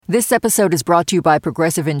This episode is brought to you by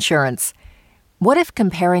Progressive Insurance. What if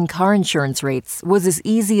comparing car insurance rates was as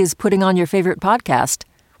easy as putting on your favorite podcast?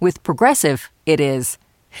 With Progressive, it is.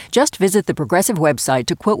 Just visit the Progressive website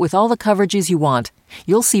to quote with all the coverages you want.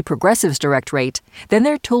 You'll see Progressive's direct rate. Then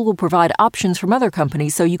their tool will provide options from other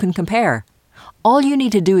companies so you can compare. All you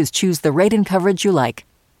need to do is choose the rate and coverage you like.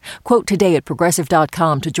 Quote today at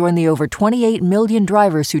Progressive.com to join the over 28 million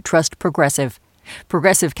drivers who trust Progressive.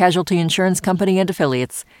 Progressive Casualty Insurance Company and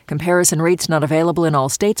Affiliates. Comparison rates not available in all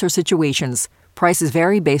states or situations. Prices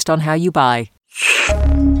vary based on how you buy.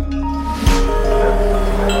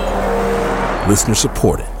 Listener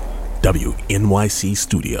supported. WNYC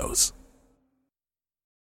Studios.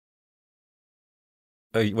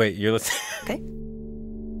 Wait, you're listening? Okay.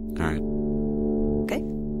 All right. Okay.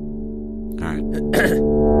 All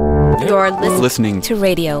right. You're Listening to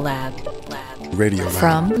Radio Lab. Radio Lab.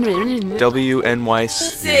 From WNYC.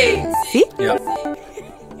 See? Yeah.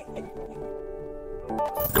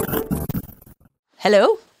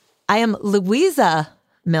 Hello, I am Louisa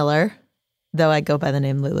Miller, though I go by the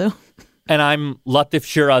name Lulu. And I'm Latif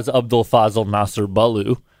Shiraz Abdul Fazil Nasser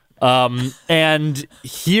Balu. And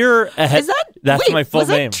here Is that that's wait, my full was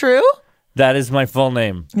name. That true? That is my full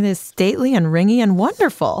name. It is stately and ringy and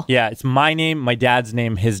wonderful. Yeah, it's my name, my dad's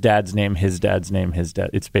name, his dad's name, his dad's name, his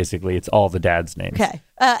dad. It's all the dad's names. Okay.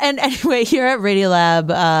 And anyway, here at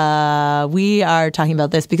Radiolab, we are talking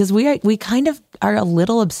about this because we kind of are a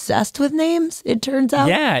little obsessed with names, it turns out.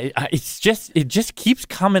 Yeah, it just keeps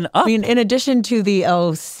coming up. I mean, in addition to the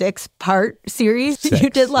 6-part series you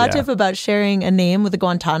did, Latif, about sharing a name with a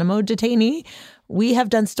Guantanamo detainee, we have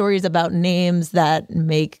done stories about names that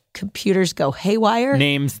make computers go haywire.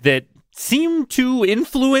 Names that seem to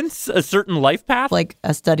influence a certain life path. Like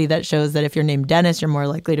a study that shows that if you're named Dennis, you're more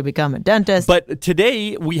likely to become a dentist. But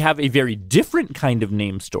today we have a very different kind of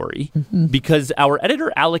name story because our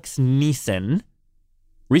editor, Alex Neeson,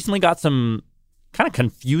 recently got some kind of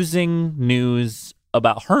confusing news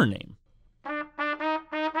about her name.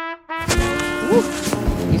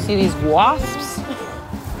 You see these wasps?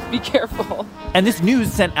 Be careful. And this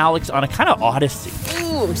news sent Alex on a kind of odyssey.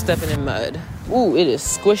 Ooh, I'm stepping in mud. Ooh, it is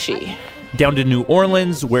squishy. Down to New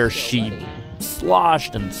Orleans, where she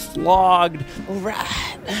sloshed and slogged.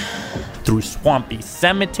 Right. Through swampy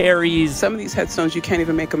cemeteries. Some of these headstones, you can't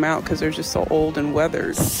even make them out because they're just so old and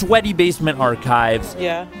weathered. Sweaty basement archives.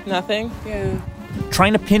 Yeah, nothing? Yeah.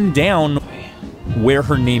 Trying to pin down where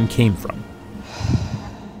her name came from.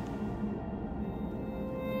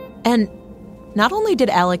 And not only did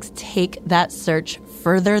Alex take that search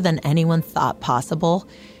further than anyone thought possible,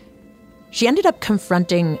 she ended up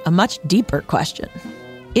confronting a much deeper question.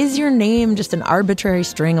 Is your name just an arbitrary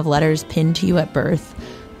string of letters pinned to you at birth?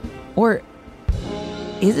 Or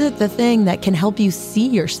is it the thing that can help you see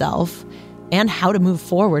yourself and how to move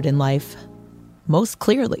forward in life most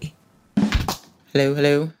clearly?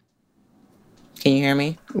 Hello? Can you hear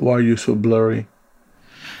me? Why are you so blurry?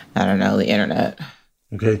 I don't know, the internet.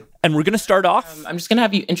 Okay. And we're going to start off I'm just going to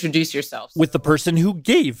have you introduce yourself. with the person who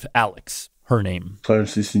gave Alex her name.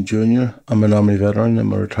 Clarence Easton Jr. I'm an Army veteran.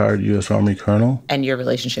 I'm a retired U.S. Army colonel. And your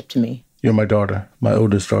relationship to me. You're my daughter, my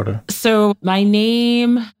oldest daughter. So my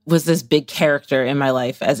name was this big character in my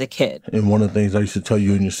life as a kid. And one of the things I used to tell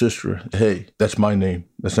you and your sister, hey, that's my name.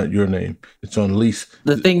 That's not your name. It's on lease.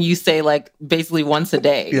 The thing you say like basically once a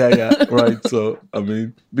day. Yeah, right. So, I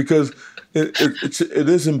mean, because it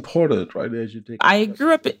is important, right? As you take. I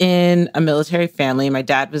grew up in a military family. My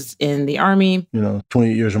dad was in the Army.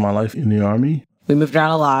 28 years of my life in the Army. We moved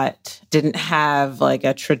around a lot. Didn't have like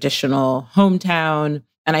a traditional hometown.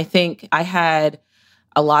 And I think I had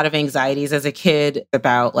a lot of anxieties as a kid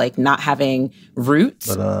about like not having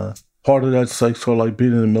roots. But part of that's like sort of like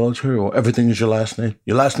being in the military, or everything is your last name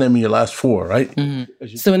and your last four, right?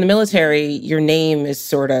 Mm-hmm. So in the military, your name is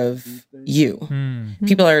sort of you. Mm-hmm.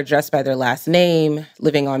 People are addressed by their last name.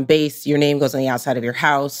 Living on base, your name goes on the outside of your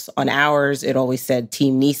house. On ours, it always said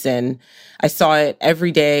Team Neeson. I saw it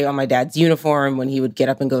every day on my dad's uniform when he would get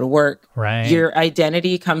up and go to work. Right. Your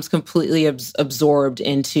identity comes completely absorbed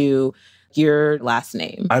into your last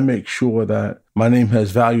name. I make sure that my name has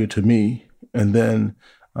value to me, and then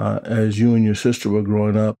as you and your sister were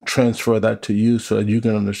growing up, transfer that to you so that you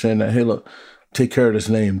can understand that, hey, look, take care of this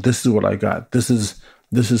name. This is what I got. This is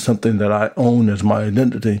something that I own as my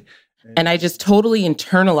identity. And I just totally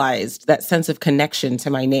internalized that sense of connection to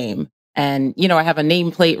my name. And, I have a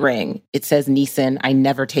nameplate ring. It says Neeson. I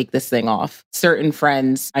never take this thing off. Certain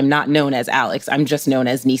friends, I'm not known as Alex. I'm just known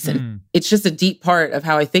as Neeson. It's just a deep part of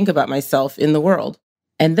how I think about myself in the world.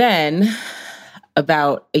 And then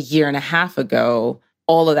about a year and a half ago,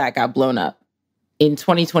 all of that got blown up. In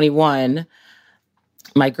 2021,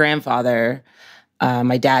 my grandfather,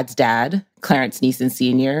 my dad's dad, Clarence Neeson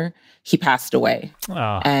Sr., he passed away.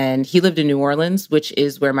 Oh. And he lived in New Orleans, which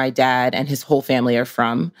is where my dad and his whole family are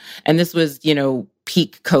from. And this was,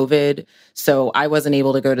 peak COVID. So I wasn't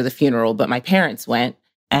able to go to the funeral, but my parents went.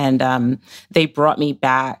 And they brought me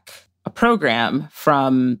back a program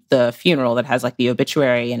from the funeral that has like the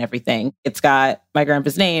obituary and everything. It's got my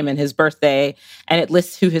grandpa's name and his birthday, and it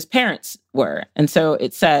lists who his parents were. And so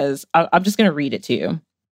it says, I'm just going to read it to you.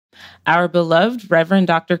 Our beloved Reverend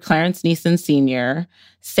Dr. Clarence Neeson Sr.,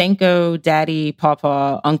 Senko, Daddy,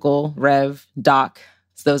 Pawpaw, Uncle, Rev, Doc,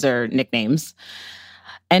 so those are nicknames,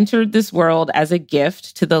 entered this world as a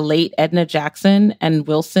gift to the late Edna Jackson and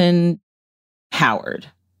Wilson Howard.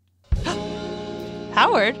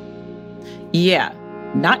 Howard? Yeah,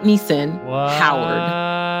 not Neeson, What?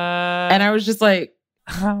 Howard. And I was just like,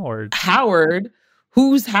 Howard?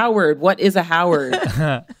 Who's Howard? What is a Howard?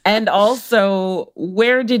 And also,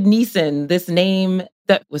 where did Neeson, this name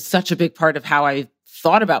that was such a big part of how I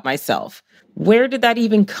thought about myself, where did that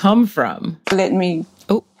even come from?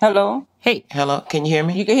 Hello? Hey. Hello, can you hear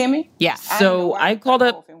me? You can hear me? Yeah. So I called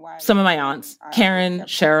up some of my aunts, Karen,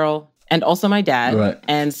 Cheryl, and also my dad, Right.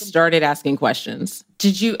 and started asking questions.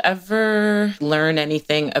 Did you ever learn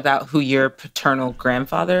anything about who your paternal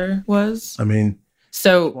grandfather was? I mean,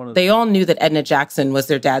 so they all knew that Edna Jackson was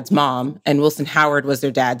their dad's mom and Wilson Howard was their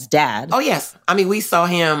dad's dad. Oh, yes. I mean, we saw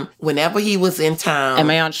him whenever he was in town. And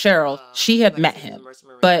my Aunt Cheryl, she had met him.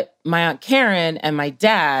 But my Aunt Karen and my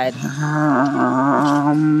dad,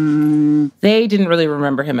 they didn't really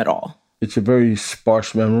remember him at all. it's a very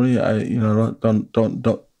sparse memory.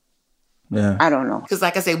 Don't. Yeah. I don't know. Because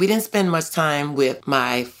like I said, we didn't spend much time with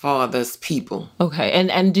my father's people. Okay.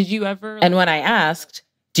 And did you ever... And when I asked,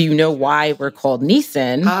 do you know why we're called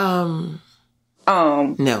Neeson?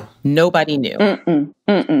 No. Nobody knew.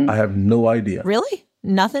 I have no idea. Really?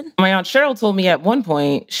 Nothing? My Aunt Cheryl told me at one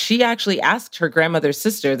point, she actually asked her grandmother's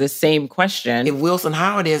sister the same question. If Wilson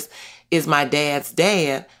Howard is my dad's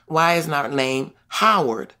dad, why is our name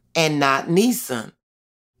Howard and not Neeson?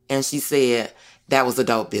 And she said that was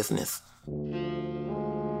adult business.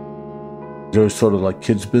 There was sort of like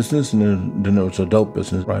kids' business, and then there was adult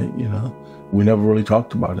business, right? We never really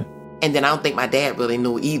talked about it. And then I don't think my dad really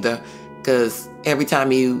knew either, because every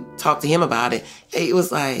time you talk to him about it, it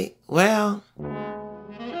was like, well,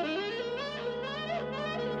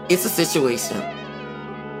 it's a situation.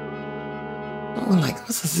 I'm like,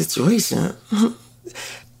 what's the situation?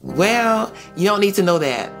 Well, you don't need to know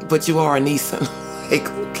that, but you are a Neeson. Like,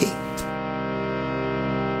 okay.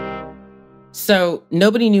 So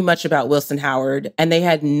nobody knew much about Wilson Howard, and they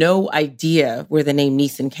had no idea where the name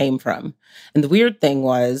Neeson came from. And the weird thing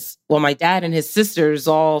was, my dad and his sisters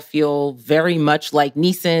all feel very much like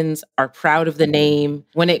Neesons, are proud of the name.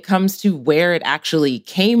 When it comes to where it actually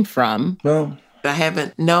came from, well, I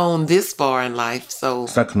haven't known this far in life, so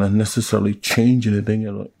it's not going to necessarily change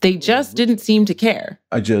anything. They just didn't seem to care.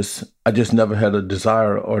 I just never had a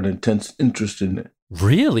desire or an intense interest in it.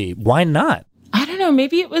 Really? Why not? I don't know.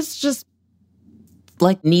 Maybe it was just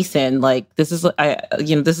like Neeson. Like this is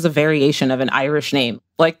a variation of an Irish name.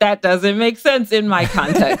 Like that doesn't make sense in my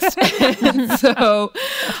context. So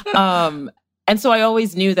I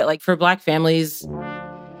always knew that like for Black families,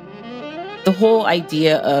 the whole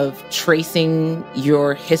idea of tracing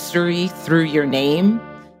your history through your name,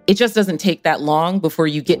 it just doesn't take that long before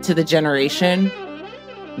you get to the generation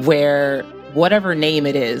where whatever name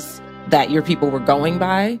it is that your people were going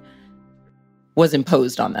by was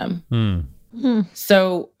imposed on them.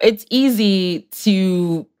 So it's easy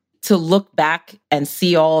to look back and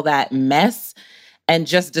see all that mess and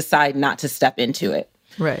just decide not to step into it.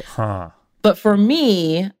 Right. Huh. But for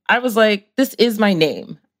me, I was like, this is my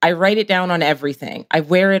name. I write it down on everything. I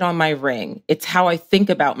wear it on my ring. It's how I think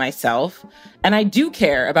about myself. And I do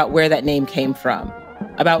care about where that name came from,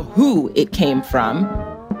 about who it came from,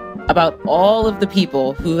 about all of the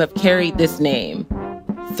people who have carried this name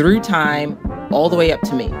through time, all the way up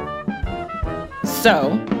to me. So,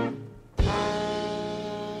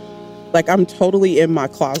 like, I'm totally in my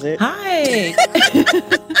closet. Hi.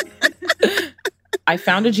 I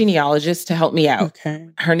found a genealogist to help me out. Okay.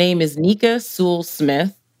 Her name is Nika Sewell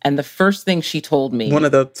Smith. And the first thing she told me... One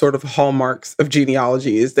of the sort of hallmarks of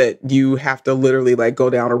genealogy is that you have to literally like go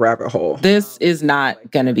down a rabbit hole. This is not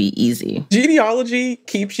going to be easy. Genealogy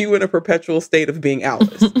keeps you in a perpetual state of being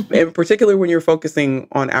Alice. In particular when you're focusing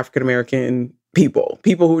on African-American people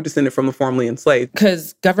who are descended from the formerly enslaved.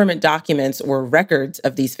 Because government documents or records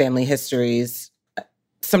of these family histories,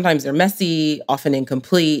 sometimes they're messy, often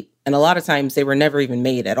incomplete. And a lot of times they were never even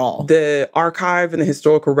made at all. The archive and the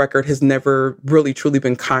historical record has never really truly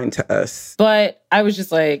been kind to us. But I was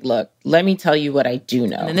just like, look, let me tell you what I do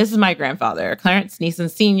know. And this is my grandfather, Clarence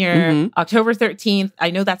Neeson Sr., October 13th.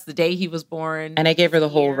 I know that's the day he was born. And I gave her the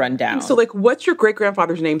whole rundown. So, like, what's your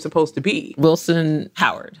great-grandfather's name supposed to be? Wilson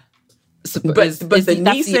Howard. But the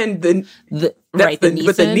Neeson, the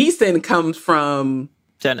Neeson comes from...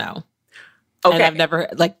 Don't know. Okay. And I've never,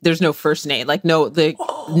 like, there's no first name. Like, no,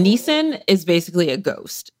 Neeson is basically a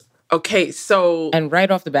ghost. Okay, so... And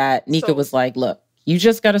right off the bat, Nika was like, look, you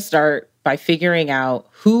just got to start by figuring out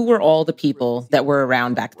who were all the people that were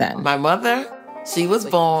around back then. My mother, she was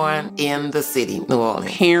born in the city, New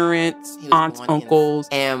Orleans. Parents, aunts, uncles.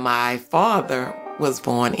 And my father was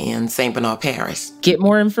born in St. Bernard Parish. Get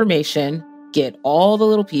more information. Get all the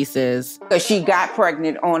little pieces. Because she got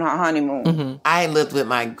pregnant on her honeymoon. I lived with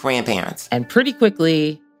my grandparents. And pretty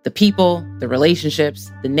quickly, the people, the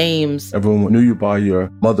relationships, the names. Everyone knew you by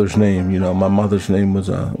your mother's name. You know, my mother's name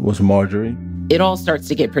was Marjorie. It all starts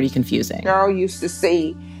to get pretty confusing. Girl used to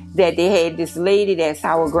say that they had this lady that's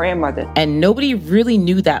our grandmother. And nobody really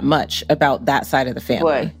knew that much about that side of the family.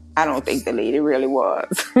 But I don't think the lady really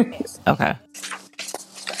was. Okay.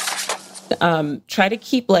 Try to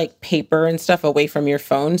keep like paper and stuff away from your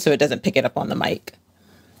phone so it doesn't pick it up on the mic.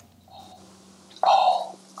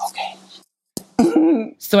 Oh,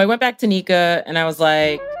 okay. So I went back to Nika and I was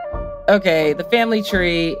like, okay, the family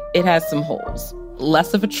tree, it has some holes.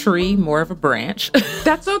 Less of a tree, more of a branch.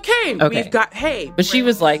 That's okay. We've got, But she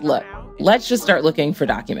was like, look, let's just start looking for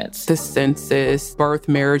documents. The census, birth,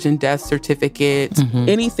 marriage, and death certificates,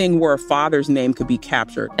 anything where a father's name could be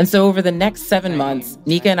captured. And so over the next 7 months,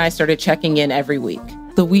 Nika and I started checking in every week.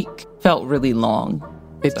 The week felt really long.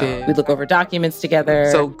 It did. We look over documents together.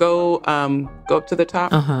 So go up to the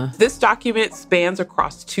top. This document spans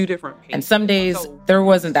across 2 different pages. And some days, there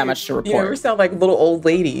wasn't that much to report. We sound like little old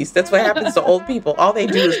ladies. That's what happens to old people. All they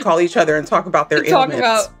do is call each other and talk about their ailments.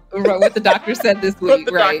 Talk about what the doctor said this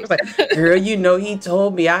week, right? Girl, you know, he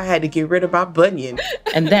told me I had to get rid of my bunion.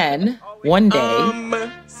 And then, one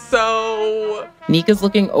day... So Nika's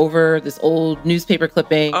looking over this old newspaper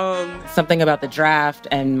clipping, something about the draft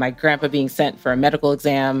and my grandpa being sent for a medical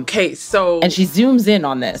exam. Okay, so... And she zooms in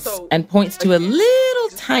on this and points to a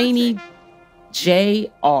little tiny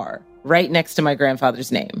JR right next to my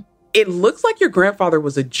grandfather's name. It looks like your grandfather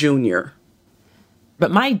was a junior.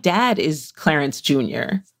 But my dad is Clarence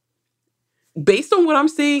Jr. Based on what I'm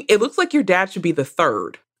seeing, it looks like your dad should be the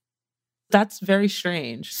 3rd. That's very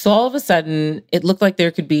strange. So all of a sudden, it looked like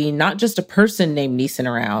there could be not just a person named Neeson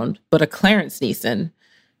around, but a Clarence Neeson.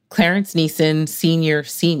 Clarence Neeson,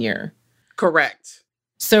 Sr. Correct.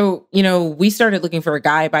 So, you know, we started looking for a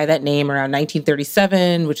guy by that name around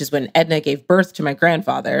 1937, which is when Edna gave birth to my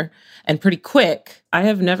grandfather. And pretty quick, I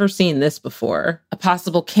have never seen this before, a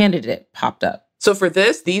possible candidate popped up. So for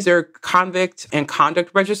this, these are convict and conduct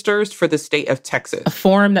registers for the state of Texas. A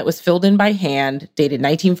form that was filled in by hand, dated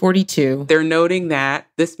 1942. They're noting that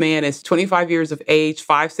this man is 25 years of age,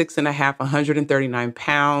 5'6.5", 139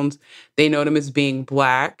 pounds. They note him as being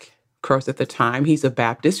Black. Of course, at the time, he's a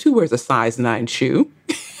Baptist who wears a size 9 shoe.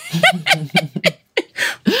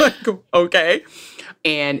 Okay.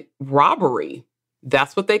 And robbery.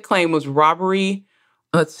 That's what they claim was robbery.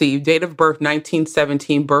 Let's see, date of birth,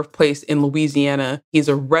 1917, birthplace in Louisiana. He's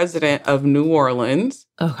a resident of New Orleans.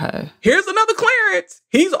 Okay. Here's another Clarence.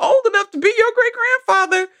 He's old enough to be your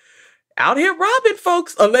great-grandfather. Out here robbing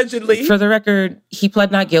folks, allegedly. For the record, he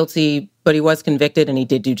pled not guilty, but he was convicted and he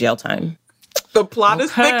did do jail time. The plot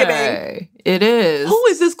is thickening. It is. Who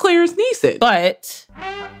is this Clarence Neeson? But,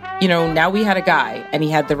 you know, now we had a guy and he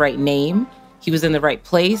had the right name. He was in the right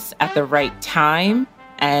place at the right time.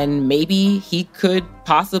 And maybe he could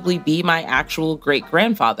possibly be my actual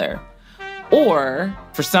great-grandfather. Or,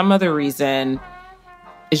 for some other reason,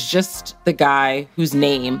 is just the guy whose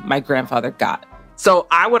name my grandfather got. So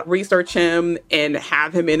I would research him and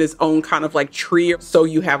have him in his own kind of like tree so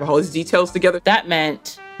you have all his details together. That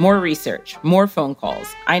meant more research, more phone calls.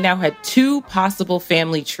 I now had 2 possible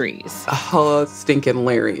family trees. Oh, stinking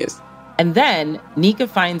hilarious. And then Nika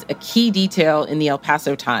finds a key detail in the El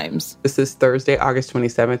Paso Times. This is Thursday, August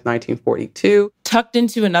 27th, 1942. Tucked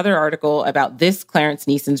into another article about this Clarence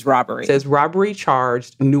Neeson's robbery. It says robbery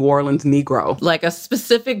charged New Orleans Negro. Like a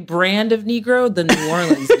specific brand of Negro, the New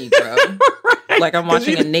Orleans Negro. Right. Like I'm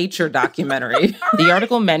watching a nature documentary. The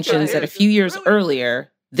article mentions that a few years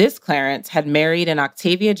earlier, this Clarence had married an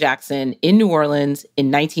Octavia Jackson in New Orleans in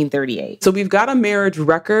 1938. So we've got a marriage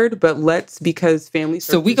record, but because family...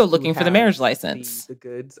 So we go looking for the marriage license. The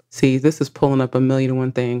goods. See, this is pulling up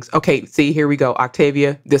 1,000,001 things. Okay, see, here we go.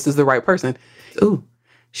 Octavia, this is the right person. Ooh,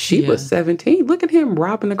 She was 17. Look at him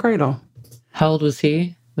robbing the cradle. How old was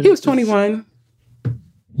he? He was 21.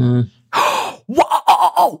 Whoa,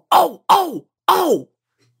 oh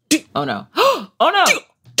no. Oh no.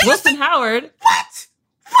 Wilson Howard.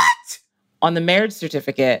 What? On the marriage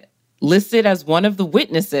certificate, listed as one of the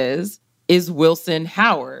witnesses is Wilson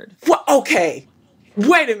Howard. What? Okay.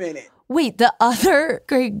 Wait a minute. Wait, the other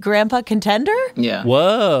great-grandpa contender? Yeah.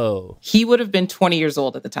 Whoa. He would have been 20 years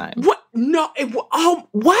old at the time. What? No.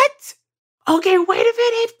 What? Okay, wait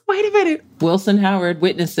a minute. Wilson Howard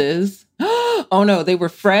witnesses. Oh no, they were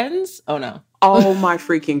friends? Oh no. Oh my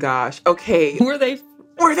freaking gosh. Okay. Were they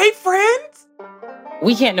friends?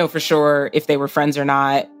 We can't know for sure if they were friends or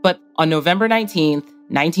not, but on November 19th,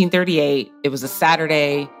 1938, it was a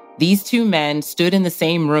Saturday, these two men stood in the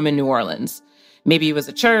same room in New Orleans. Maybe it was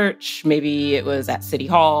a church, maybe it was at City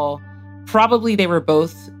Hall. Probably they were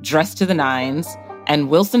both dressed to the nines, and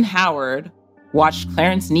Wilson Howard watched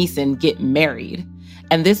Clarence Neeson get married.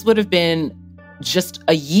 And this would have been just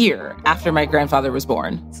a year after my grandfather was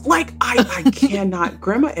born. Like, I cannot.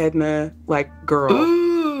 Grandma Edna, like, girl.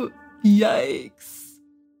 Ooh, yikes.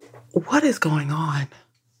 What is going on?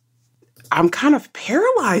 I'm kind of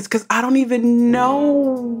paralyzed because I don't even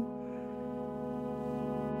know.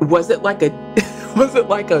 Was it like a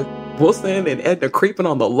Wilson and Edna creeping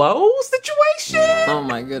on the low situation? Oh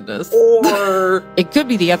my goodness. Or it could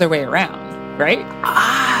be the other way around, right?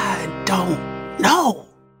 I don't know.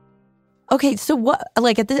 Okay, so what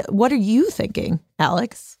are you thinking,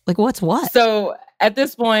 Alex? Like, what's what? So at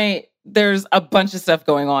this point, there's a bunch of stuff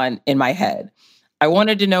going on in my head. I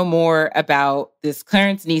wanted to know more about this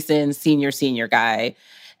Clarence Neeson senior guy,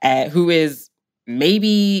 who is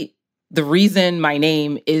maybe the reason my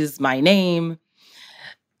name is my name.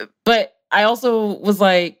 But I also was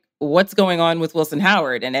like, what's going on with Wilson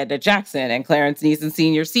Howard and Edna Jackson and Clarence Neeson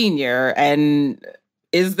senior? And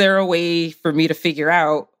is there a way for me to figure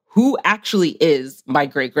out who actually is my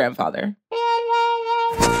great-grandfather?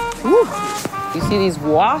 Whew. You see these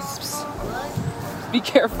wasps? Be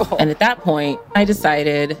careful. And at that point, I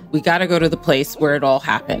decided we got to go to the place where it all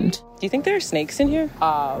happened. Do you think there are snakes in here?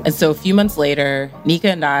 And so a few months later, Nika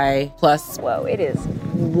and I, plus whoa, it is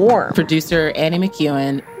warm, producer Annie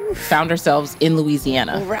McEwen, found ourselves in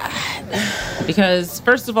Louisiana. Right. Because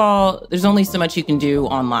first of all, there's only so much you can do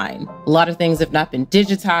online. A lot of things have not been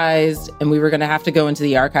digitized, and we were going to have to go into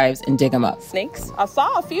the archives and dig them up. Snakes? I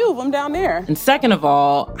saw a few of them down there. And second of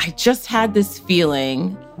all, I just had this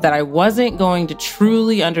feeling that I wasn't going to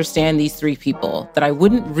truly understand these three people, that I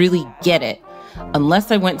wouldn't really get it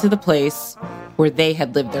unless I went to the place where they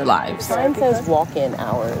had lived their lives. Mine says walk-in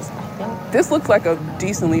hours, I think. This looks like a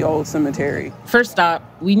decently old cemetery. First stop,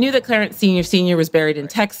 we knew that Clarence Sr. was buried in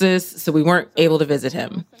Texas, so we weren't able to visit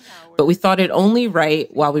him. But we thought it only right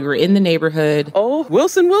while we were in the neighborhood. Oh,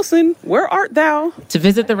 Wilson, where art thou? To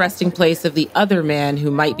visit the resting place of the other man who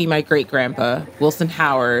might be my great-grandpa, Wilson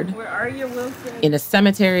Howard. Where are you, Wilson? In a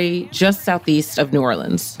cemetery just southeast of New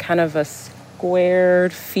Orleans. Kind of a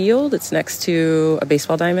squared field. It's next to a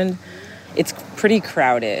baseball diamond. It's pretty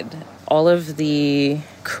crowded. All of the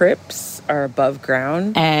crypts are above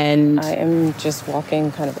ground. And I am just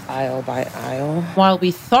walking kind of aisle by aisle. While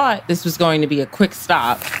we thought this was going to be a quick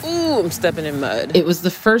stop, ooh, I'm stepping in mud. It was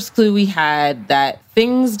the first clue we had that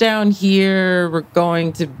things down here were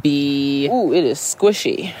going to be... ooh, it is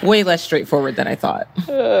squishy. Way less straightforward than I thought.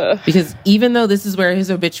 Because even though this is where his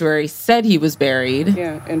obituary said he was buried...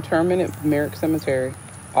 yeah, interment at Merrick Cemetery.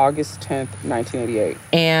 August 10th, 1988.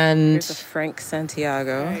 And there's a Frank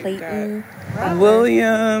Santiago. Clayton.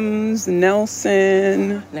 Williams,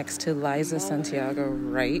 Nelson. Next to Liza Santiago,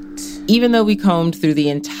 right. Even though we combed through the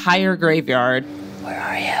entire graveyard, where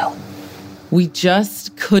are you? We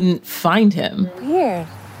just couldn't find him. Weird.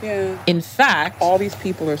 Yeah. In fact, all these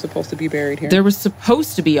people are supposed to be buried here. There was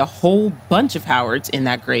supposed to be a whole bunch of Howards in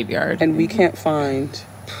that graveyard. And we can't find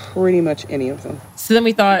pretty much any of them. So then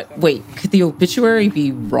we thought, wait, could the obituary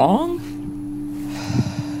be wrong?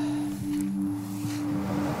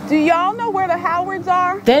 Do y'all know where the Howards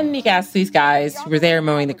are? Then Nick asked these guys who were there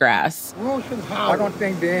mowing the grass. I don't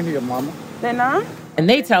think they're in here, Mama. They're not? And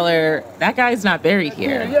they tell her, that guy's not buried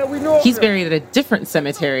here. Yeah, we know. He's buried at a different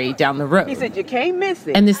cemetery down the road. He said, you can't miss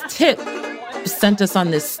it. And this tip sent us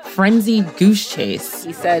on this frenzied goose chase.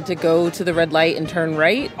 He said to go to the red light and turn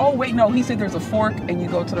right. Oh, wait, no. He said there's a fork and you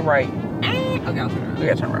go to the right. Okay, I'll turn around. We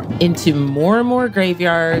gotta turn around. Into more and more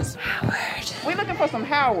graveyards. Howard. We're looking for some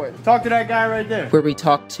Howards. Talk to that guy right there. Where we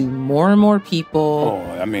talk to more and more people.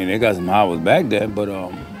 Oh, I mean, they got some Howards back there, but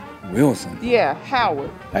Wilson. Yeah,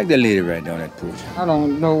 Howard. Like that lady right down that porch. I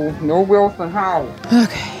don't know no Wilson Howard.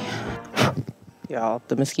 Okay. Y'all,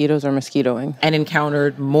 the mosquitoes are mosquitoing. And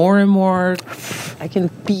encountered more and more. I can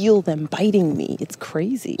feel them biting me. It's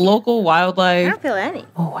crazy. Local wildlife. I don't feel any.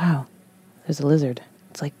 Oh, wow. There's a lizard.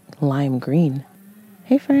 It's like lime green.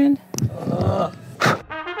 Hey, friend.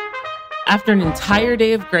 After an entire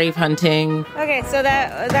day of grave hunting. Okay, so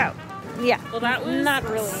yeah. Well, that was not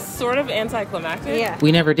really sort of anticlimactic. Yeah.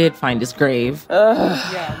 We never did find his grave.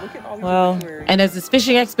 Yeah, look at all these And as this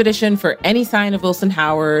fishing expedition for any sign of Wilson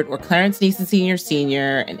Howard or Clarence Neeson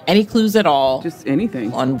Sr. and any clues at all. Just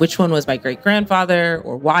anything. On which one was my great-grandfather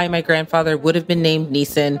or why my grandfather would have been named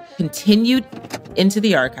Neeson continued into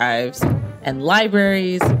the archives and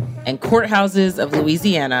libraries and courthouses of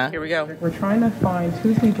Louisiana. Here we go. We're trying to find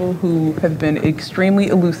two people who have been extremely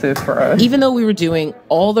elusive for us. Even though we were doing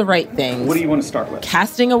all the right things. What do you want to start with?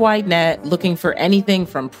 Casting a wide net, looking for anything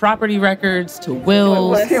from property records to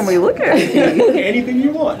wills. What can we look at? Anything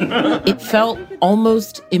you want. It felt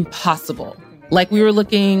almost impossible. Like we were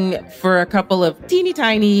looking for a couple of teeny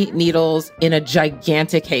tiny needles in a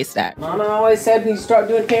gigantic haystack. Mama always said when you start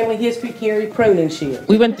doing family history, carry pruning shears.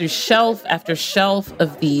 We went through shelf after shelf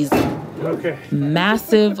of these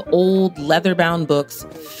massive old leather-bound books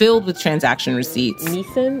filled with transaction receipts.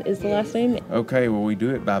 Neeson is the last name. Okay, well, we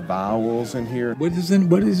do it by vowels in here. What is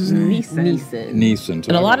his name? Neeson.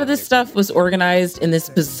 And a lot of this stuff was organized in this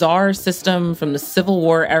bizarre system from the Civil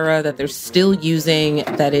War era that they're still using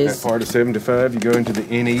that is That part of 75, you go into the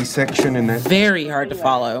NE section and that. very hard to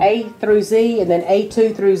follow. A through Z, and then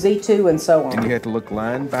A2 through Z2, and so on. And you have to look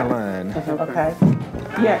line by line. Okay.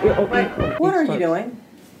 Yeah. What are you doing?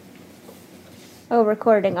 Oh,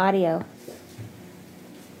 recording audio.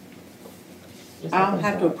 I'll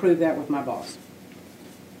have to approve that with my boss.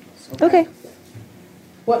 Okay.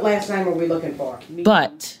 What last name are we looking for?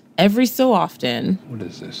 But every so often, What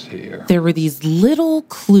is this here? there were these little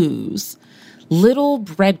clues, little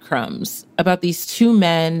breadcrumbs about these two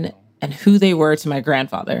men and who they were to my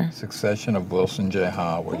grandfather. Succession of Wilson J.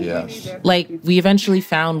 Howard, yes. Like, we eventually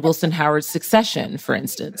found Wilson Howard's succession, for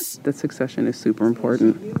instance. The succession is super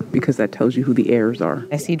important because that tells you who the heirs are.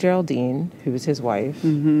 I see Geraldine, who was his wife,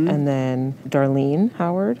 and then Darlene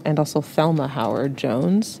Howard, and also Thelma Howard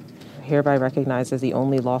Jones, hereby recognized as the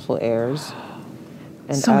only lawful heirs.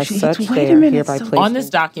 And So as she- such, wait they a are minute, hereby so- placed On this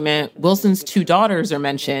document, Wilson's two daughters are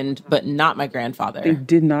mentioned, but not my grandfather. They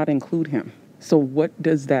did not include him. So what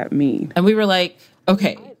does that mean? And we were like,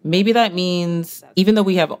 okay, maybe that means, even though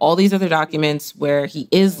we have all these other documents where he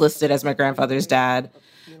is listed as my grandfather's dad,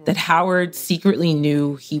 that Howard secretly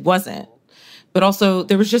knew he wasn't. But also,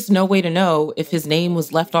 there was just no way to know if his name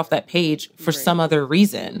was left off that page for some other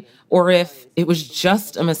reason, or if it was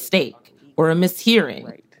just a mistake, or a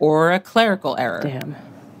mishearing, or a clerical error. Damn.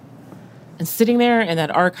 And sitting there in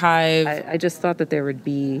that archive, I just thought that there would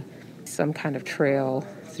be some kind of trail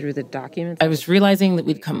through the documents. I was realizing that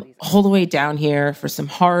we'd come all the way down here for some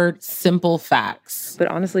hard, simple facts. But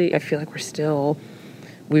honestly, I feel like we've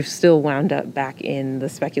still wound up back in the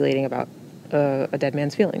speculating about a dead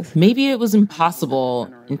man's feelings. Maybe it was impossible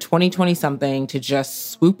in 2020-something to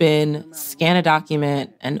just swoop in, scan a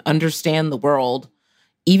document, and understand the world,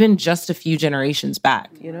 even just a few generations back.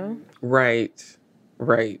 You know? Right.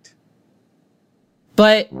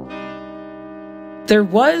 But there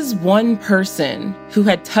was one person who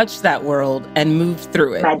had touched that world and moved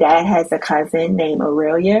through it. My dad has a cousin named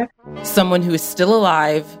Aurelia. Someone who is still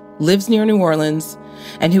alive, lives near New Orleans,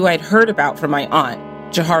 and who I'd heard about from my aunt,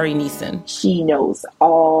 Jahari Neeson. She knows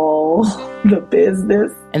all the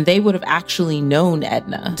business. And they would have actually known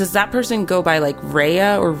Edna. Does that person go by like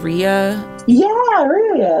Rhea or Rhea? Yeah,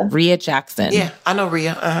 Rhea. Rhea Jackson. Yeah, I know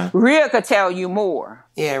Rhea. Rhea could tell you more.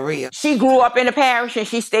 Yeah, Rhea. She grew up in the parish and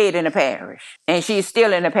she stayed in the parish. And she's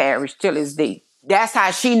still in the parish till this day. That's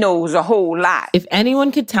how she knows a whole lot. If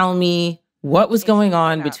anyone could tell me what was going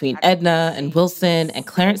on between Edna and Wilson and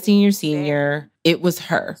Clarence Sr., it was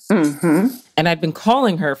her. Mm-hmm. And I'd been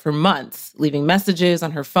calling her for months, leaving messages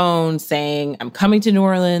on her phone saying, I'm coming to New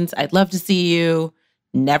Orleans. I'd love to see you.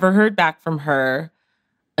 Never heard back from her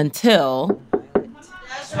until...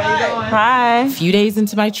 Hi. A few days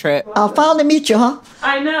into my trip, I'll finally meet you, huh?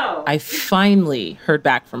 I know. I finally heard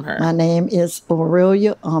back from her. My name is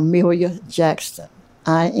Aurelia Amelia Jackson.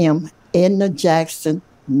 I am Edna Jackson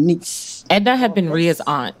niece. Edna had been Rhea's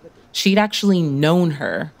aunt. She'd actually known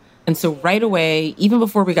her. And so right away, even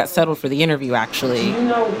before we got settled for the interview, actually, Do you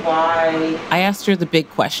know why? I asked her the big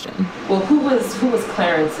question. Well, who was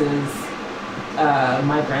Clarence's,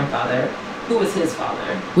 my grandfather? Who was his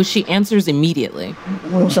father? Which she answers immediately.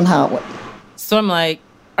 Wilson Howard. So I'm like,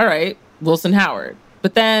 all right, Wilson Howard.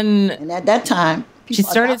 But then... And at that time, She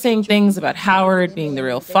started saying things about Howard being the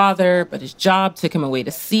real father, but his job took him away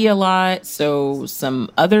to sea a lot, so some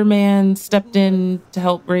other man stepped in to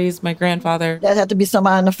help raise my grandfather. That had to be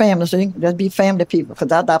somebody in the family, so that'd be family people,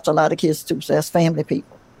 because I adopt a lot of kids too, so that's family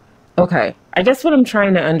people. Okay. I guess what I'm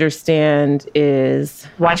trying to understand is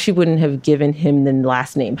why she wouldn't have given him the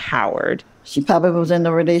last name Howard. She probably was in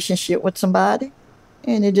a relationship with somebody,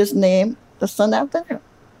 and they just named the son after her.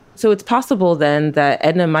 So it's possible then that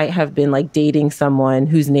Edna might have been like dating someone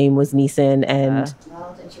whose name was Neeson and... I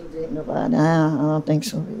don't think she was dating nobody. I don't think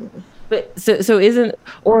so really. But so isn't,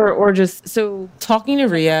 or just... So talking to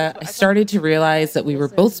Rhea, I started to realize that we were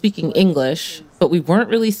both speaking English, but we weren't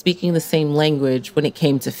really speaking the same language when it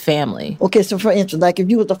came to family. Okay, so for instance, like if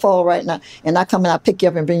you was to fall right now, and I come and I pick you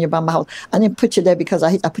up and bring you by my house, I didn't put you there because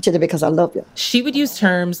I put you there because I love you. She would use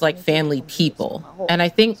terms like family people, and I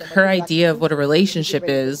think her idea of what a relationship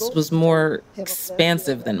is was more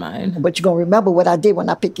expansive than mine. But you're going to remember what I did when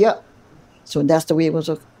I picked you up. So that's the way it was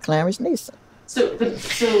with Clarence Neeson. So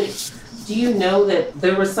do you know that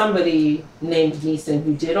there was somebody named Neeson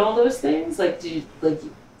who did all those things? It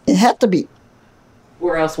had to be.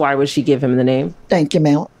 Or else why would she give him the name? Thank you,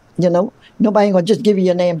 ma'am. You know, nobody ain't gonna just give you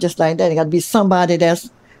your name just like that. It got to be somebody that's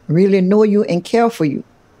really know you and care for you.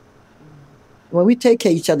 Well, we take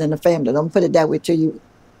care of each other in the family. Don't put it that way to you,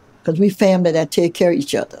 because we family that take care of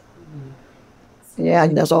each other. Yeah,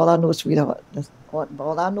 that's all I know, sweetheart. That's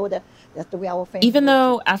all I know. That's the way our family. Even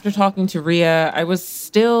though after talking to Rhea, I was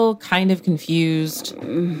still kind of confused.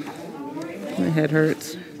 My head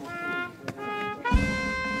hurts.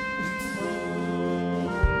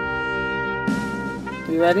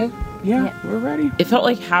 You ready? Yeah, we're ready. It felt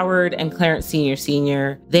like Howard and Clarence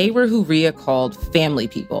Sr., they were who Rhea called family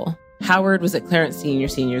people. Howard was at Clarence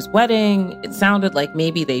Sr.'s wedding. It sounded like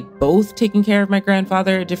maybe they'd both taken care of my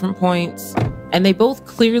grandfather at different points. And they both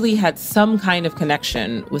clearly had some kind of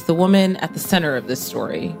connection with the woman at the center of this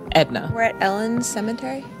story, Edna. We're at Ellen's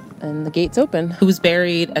cemetery. And the gate's open. Who was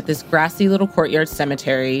buried at this grassy little courtyard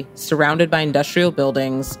cemetery surrounded by industrial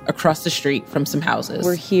buildings across the street from some houses.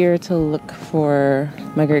 We're here to look for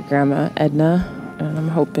my great-grandma, Edna, and I'm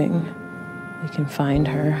hoping we can find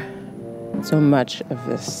her. So much of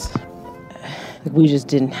this, we just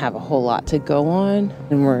didn't have a whole lot to go on,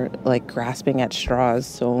 and we're like grasping at straws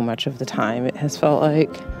so much of the time. It has felt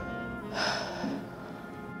like... I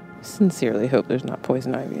sincerely hope there's not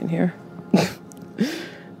poison ivy in here.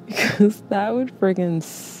 Because that would friggin'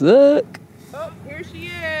 suck. Oh, here she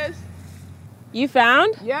is. You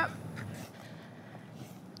found? Yep.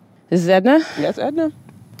 This is Edna? Yes, Edna.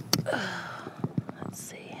 Let's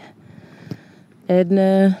see.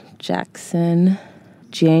 Edna Jackson,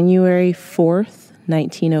 January 4th,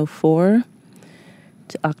 1904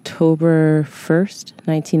 to October 1st,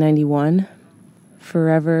 1991.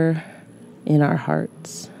 Forever in our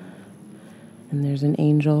hearts. And there's an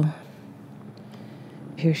angel.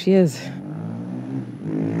 Here she is.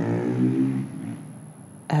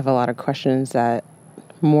 I have a lot of questions that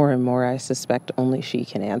more and more I suspect only she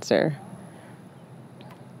can answer.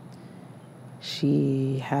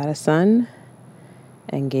 She had a son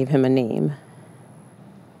and gave him a name.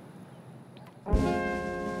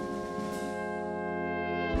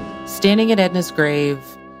 Standing at Edna's grave,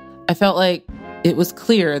 I felt like it was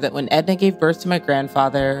clear that when Edna gave birth to my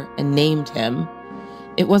grandfather and named him,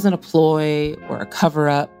 it wasn't a ploy or a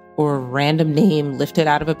cover-up or a random name lifted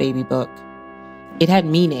out of a baby book. It had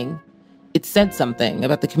meaning. It said something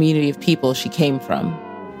about the community of people she came from.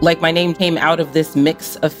 Like my name came out of this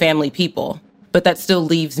mix of family people. But that still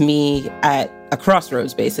leaves me at a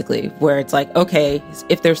crossroads, basically, where it's like, okay,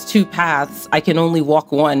 if there's two paths, I can only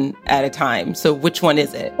walk one at a time. So which one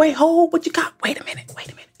is it? Wait, hold, what you got? Wait a minute.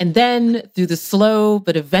 And then, through the slow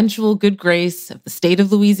but eventual good grace of the state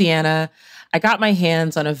of Louisiana, I got my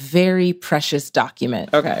hands on a very precious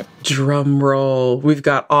document. Okay. Drum roll. We've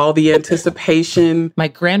got all the anticipation. My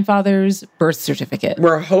grandfather's birth certificate.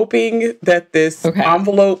 We're hoping that this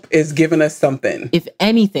envelope is giving us something. If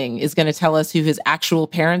anything is going to tell us who his actual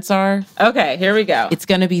parents are. Okay, here we go. It's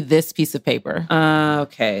going to be this piece of paper.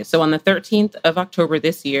 Okay, so on the 13th of October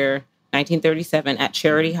this year, 1937, at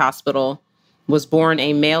Charity Hospital, was born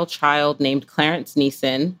a male child named Clarence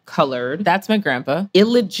Neeson, colored. That's my grandpa.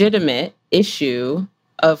 Illegitimate issue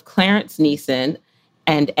of Clarence Neeson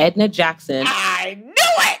and Edna Jackson. I knew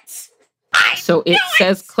it! So it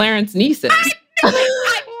says Clarence Neeson. I knew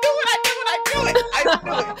it!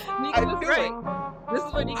 This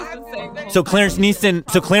is what Nika was saying. So Clarence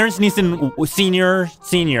Neeson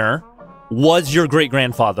Senior was your great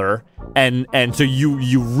grandfather, and so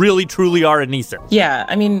you really truly are a Neeson. Yeah,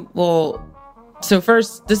 I mean, well, So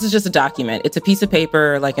first, this is just a document. It's a piece of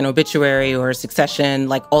paper like an obituary or a succession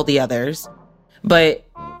like all the others. But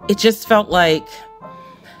it just felt like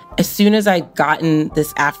as soon as I'd gotten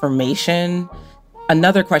this affirmation,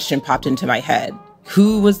 another question popped into my head.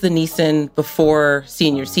 Who was the Neeson before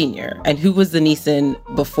senior? And who was the Neeson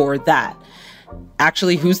before that?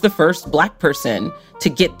 Actually, who's the first Black person to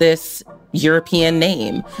get this European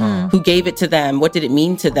name? Who gave it to them? What did it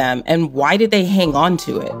mean to them? And why did they hang on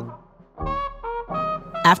to it?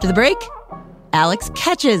 After the break, Alex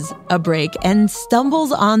catches a break and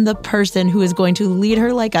stumbles on the person who is going to lead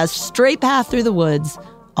her like a straight path through the woods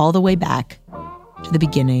all the way back to the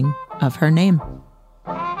beginning of her name.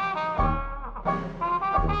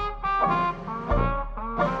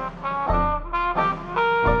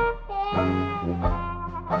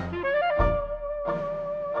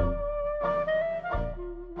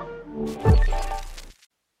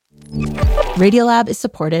 Radiolab is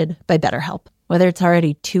supported by BetterHelp. Whether it's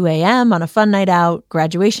already 2 a.m. on a fun night out,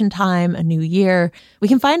 graduation time, a new year, we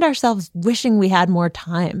can find ourselves wishing we had more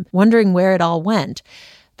time, wondering where it all went.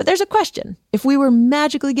 But there's a question. If we were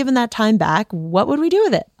magically given that time back, what would we do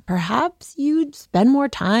with it? Perhaps you'd spend more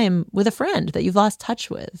time with a friend that you've lost touch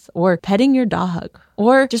with, or petting your dog,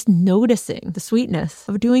 or just noticing the sweetness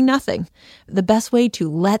of doing nothing. The best way to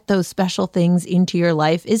let those special things into your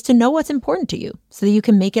life is to know what's important to you so that you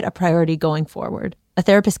can make it a priority going forward. A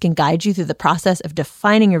therapist can guide you through the process of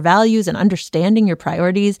defining your values and understanding your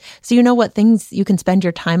priorities so you know what things you can spend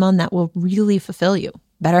your time on that will really fulfill you.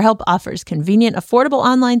 BetterHelp offers convenient, affordable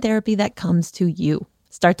online therapy that comes to you.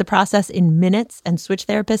 Start the process in minutes and switch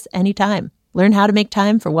therapists anytime. Learn how to make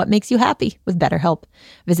time for what makes you happy with BetterHelp.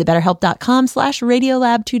 Visit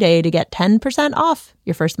BetterHelp.com/Radiolab today to get 10% off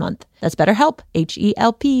your first month. That's BetterHelp,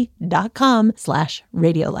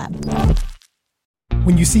 HELP.com/Radiolab.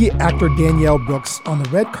 When you see actor Danielle Brooks on the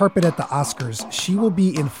red carpet at the Oscars, she will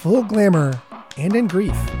be in full glamour and in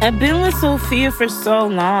grief. I've been with Sophia for so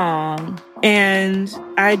long. And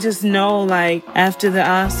I just know, like, after the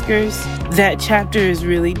Oscars, that chapter is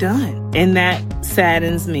really done. And that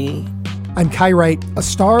saddens me. I'm Kai Wright. A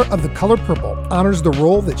star of The Color Purple honors the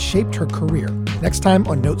role that shaped her career. Next time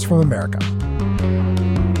on Notes from America.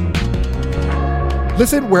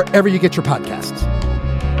 Listen wherever you get your podcasts.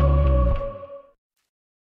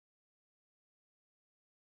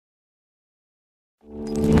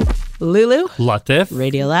 Lulu. Latif.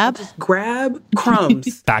 Radiolab. Grab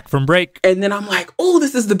crumbs. Back from break. And then I'm like, oh,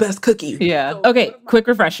 this is the best cookie. Yeah. Okay, quick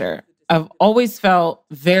refresher. I've always felt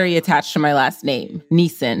very attached to my last name,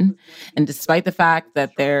 Neeson. And despite the fact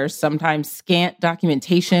that there's sometimes scant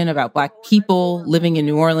documentation about Black people living in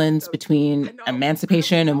New Orleans between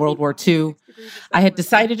emancipation and World War II, I had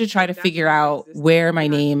decided to try to figure out where my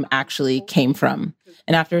name actually came from.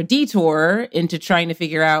 And after a detour into trying to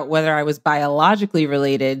figure out whether I was biologically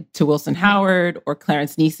related to Wilson Howard or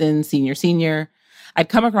Clarence Neeson, Sr., I'd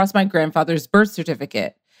come across my grandfather's birth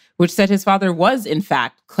certificate, which said his father was, in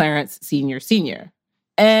fact, Clarence Sr.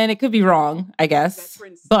 And it could be wrong, I guess,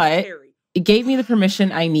 but it gave me the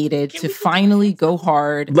permission I needed to finally go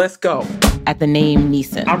hard. Let's go. At the name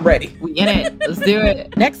Neeson. I'm ready. We get it. Let's do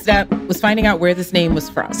it. Next step was finding out where this name was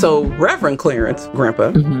from. So Reverend Clarence, Grandpa.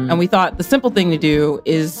 And we thought the simple thing to do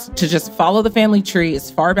is to just follow the family tree as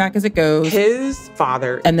far back as it goes. His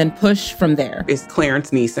father. And then push from there. Is Clarence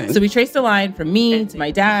Neeson. So we traced a line from me to my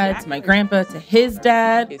dad, to my grandpa, to his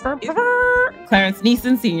dad. Clarence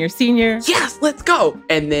Neeson, Sr. Yes, let's go.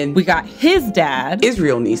 And then we got his dad,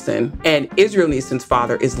 Israel Neeson. And Israel Neeson's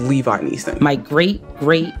father is Levi Neeson. My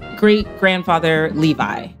great-great-great-grandfather,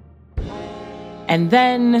 Levi. And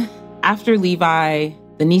then, after Levi,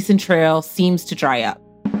 the Neeson trail seems to dry up.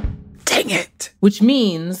 Dang it. Which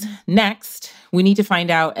means, next, we need to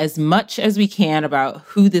find out as much as we can about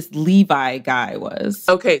who this Levi guy was.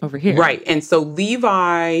 Okay. Over here. Right. And so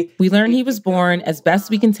Levi... We learn he was born, as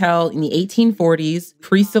best we can tell, in the 1840s,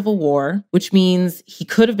 pre-Civil War, which means he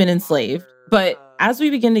could have been enslaved. But as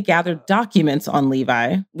we begin to gather documents on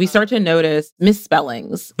Levi, we start to notice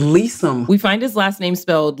misspellings. Leesom. We find his last name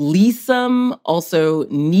spelled Leesom, also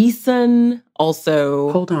Neeson,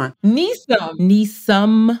 also... Hold on. Neesom.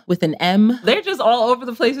 Neesom with an M. They're just all over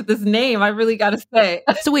the place with this name, I really gotta say.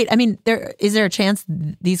 So wait, I mean, is there a chance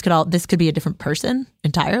this could be a different person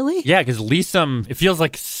entirely? Yeah, because Leesom, it feels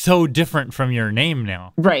like so different from your name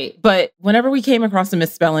now. Right. But whenever we came across a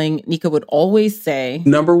misspelling, Nika would always say...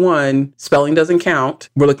 Number one, spelling doesn't count.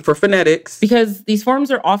 We're looking for phonetics. Because these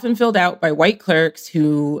forms are often filled out by white clerks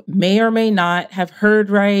who may or may not have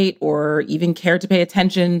heard right or even cared to pay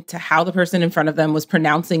attention to how the person in front of them was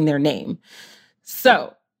pronouncing their name.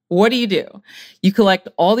 So what do? You collect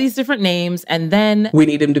all these different names, and then we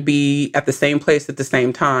need him to be at the same place at the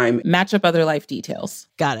same time. Match up other life details.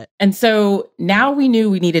 Got it. And so now we knew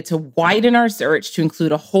we needed to widen our search to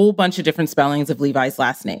include a whole bunch of different spellings of Levi's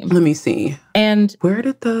last name. Let me see. And where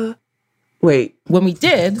did the... Wait. When we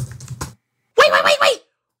did...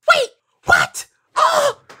 Wait! What?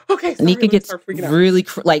 Oh! Okay, sorry, Nika gets really,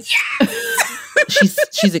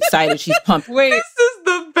 she's excited. She's pumped. Wait. This is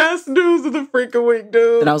the best news of the freaking week,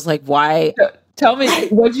 dude. And I was like, why? Tell me,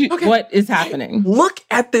 what is happening? Look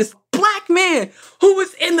at this black man who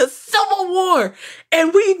was in the Civil War.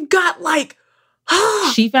 And we've got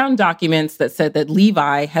She found documents that said that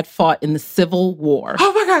Levi had fought in the Civil War.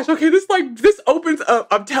 Oh my gosh. Okay, this opens up.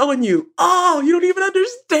 I'm telling you. Oh, you don't even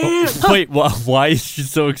understand. Wait, why is she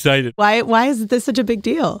so excited? Why is this such a big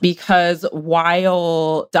deal? Because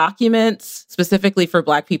while documents specifically for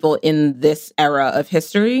Black people in this era of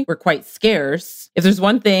history were quite scarce, if there's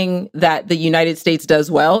one thing that the United States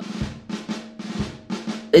does well,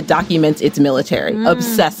 it documents its military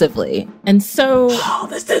obsessively. And so... Oh,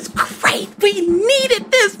 this is great. We needed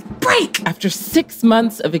this break. After 6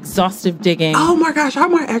 months of exhaustive digging... Oh my gosh, I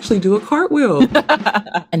might actually do a cartwheel.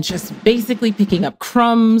 And just basically picking up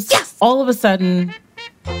crumbs. Yes! All of a sudden...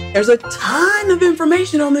 There's a ton of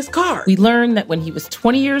information on this card. We learned that when he was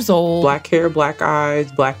 20 years old... Black hair, black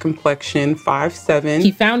eyes, black complexion, 5'7".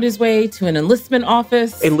 He found his way to an enlistment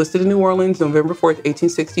office. Enlisted in New Orleans, November 4th,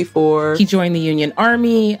 1864. He joined the Union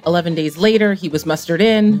Army. 11 days later, he was mustered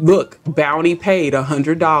in. Look, bounty paid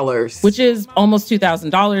 $100. Which is almost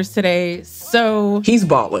 $2,000 today, so... He's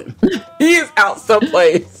balling. He is out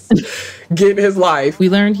someplace. Getting his life. We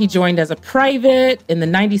learned he joined as a private in the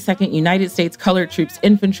 92nd United States Colored Troops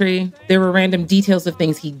Infantry. There were random details of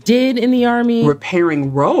things he did in the Army.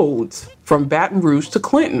 Repairing roads from Baton Rouge to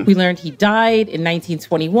Clinton. We learned he died in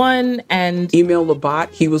 1921 and... Emile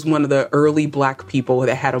Labat, he was one of the early Black people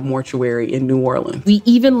that had a mortuary in New Orleans. We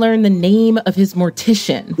even learned the name of his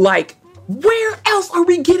mortician. Where else are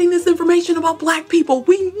we getting this information about Black people?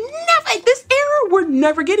 This era, we're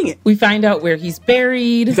never getting it. We find out where he's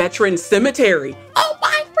buried. Veteran Cemetery. Oh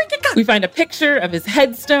my freaking God. We find a picture of his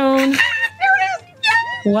headstone. There it is.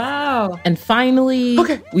 Yes. Wow. And finally,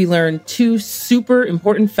 we learned 2 super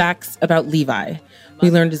important facts about Levi.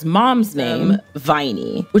 We learned his mom's name,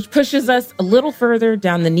 Viney, which pushes us a little further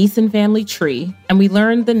down the Neeson family tree. And we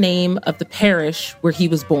learned the name of the parish where he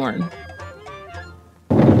was born.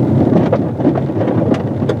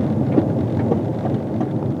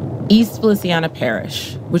 East Feliciana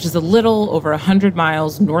Parish, which is a little over 100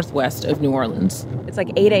 miles northwest of New Orleans. It's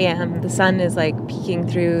 8 a.m. The sun is peeking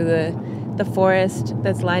through the forest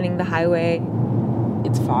that's lining the highway.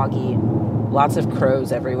 It's foggy, lots of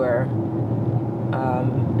crows everywhere,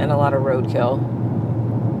 and a lot of roadkill.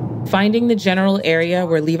 Finding the general area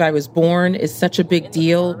where Levi was born is such a big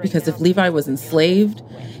deal because if Levi was enslaved,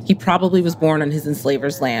 he probably was born on his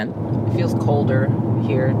enslaver's land. It feels colder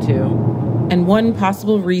here, too. And one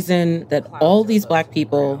possible reason that all these Black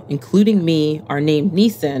people, including me, are named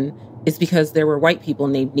Neeson is because there were white people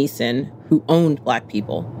named Neeson who owned Black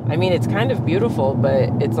people. I mean, it's kind of beautiful, but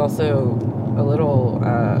it's also a little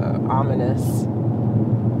ominous.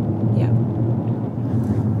 Yeah.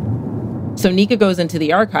 So Nika goes into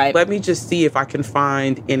the archive. Let me just see if I can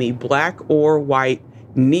find any Black or white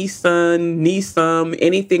Neeson,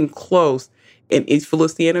 anything close in East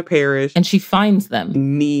Feliciana Parish. And she finds them.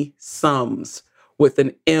 Neesums with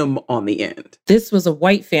an M on the end. This was a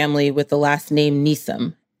white family with the last name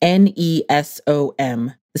Neesom,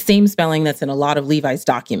 Nesom, the same spelling that's in a lot of Levi's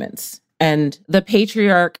documents. And the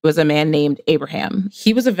patriarch was a man named Abraham.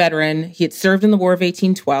 He was a veteran. He had served in the War of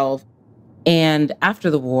 1812. And after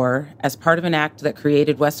the war, as part of an act that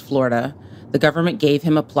created West Florida, the government gave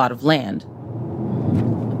him a plot of land.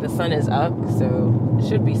 The sun is up, so it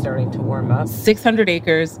should be starting to warm up. 600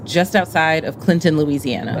 acres just outside of Clinton,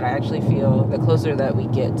 Louisiana. But I actually feel the closer that we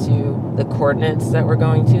get to the coordinates that we're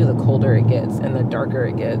going to, the colder it gets and the darker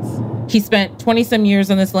it gets. He spent 20-some years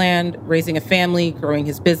on this land, raising a family, growing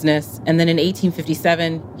his business, and then in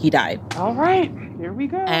 1857, he died. All right, here we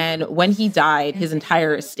go. And when he died, his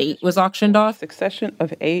entire estate was auctioned off. Succession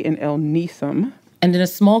of A and L Neesom. And in a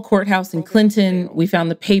small courthouse in Clinton, we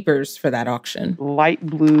found the papers for that auction. Light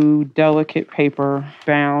blue, delicate paper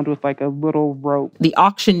bound with a little rope. The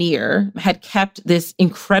auctioneer had kept this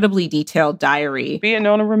incredibly detailed diary. Be it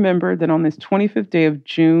known and remembered that on this 25th day of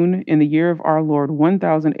June, in the year of our Lord,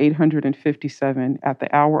 1857, at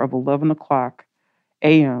the hour of 11 o'clock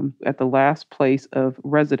a.m., at the last place of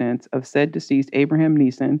residence of said deceased Abraham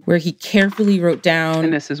Neeson. Where he carefully wrote down...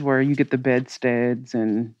 And this is where you get the bedsteads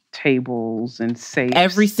and tables and safes.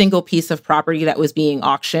 Every single piece of property that was being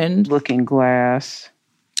auctioned. Looking glass.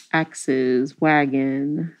 Axes,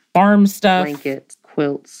 wagon. Farm stuff. Blankets,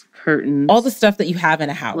 quilts, curtains. All the stuff that you have in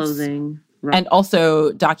a house. Clothing. And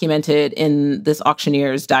also documented in this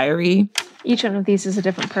auctioneer's diary. Each one of these is a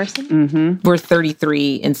different person? Mm-hmm. Were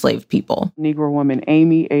 33 enslaved people. Negro woman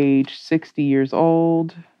Amy, age 60 years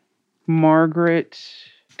old. Margaret,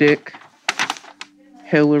 Dick,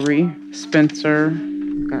 Hillary, Spencer.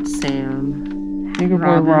 We've got Sam. Negro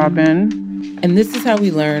boy Robin. And this is how we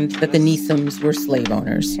learned that the Neesums were slave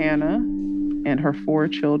owners. Hannah and her 4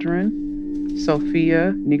 children.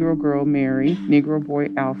 Sophia, Negro girl Mary, Negro boy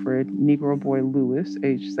Alfred, Negro boy Lewis,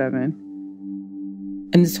 age 7.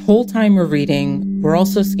 And this whole time we're reading, we're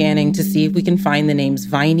also scanning to see if we can find the names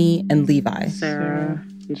Viney and Levi. Sarah,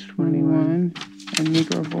 age 21, and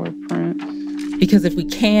Negro boy Prince. Because if we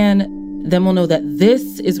can, then we'll know that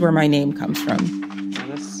this is where my name comes from.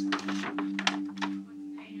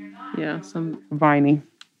 Some Viney.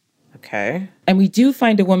 Okay. And we do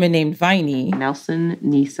find a woman named Viney. Nelson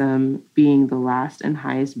Neesom being the last and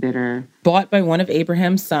highest bidder. Bought by one of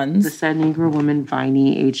Abraham's sons. The said Negro woman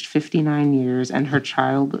Viney, aged 59 years, and her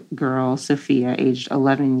child girl, Sophia, aged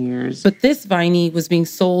 11 years. But this Viney was being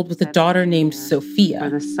sold with a daughter named Sophia. For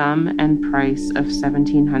the sum and price of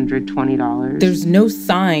 $1,720. There's no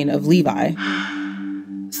sign of Levi.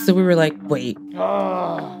 So we were like, wait,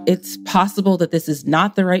 it's possible that this is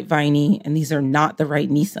not the right Viney and these are not the right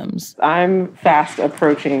Neesums. I'm fast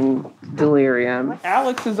approaching delirium.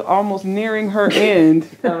 Alex is almost nearing her end.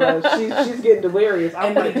 She's getting delirious.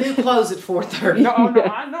 And we do close at 4:30. No,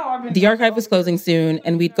 I know. The archive was closing soon,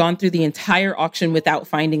 and we'd gone through the entire auction without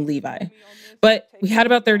finding Levi. But we had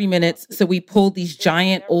about 30 minutes, so we pulled these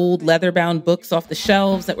giant old leather-bound books off the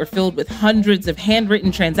shelves that were filled with hundreds of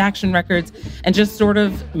handwritten transaction records and just sort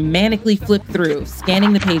of manically flipped through,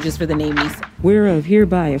 scanning the pages for the name Neeson. Whereof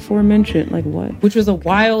hereby aforementioned, like what? Which was a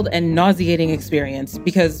wild and nauseating experience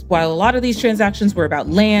because while a lot of these transactions were about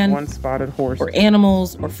land, one spotted horse, or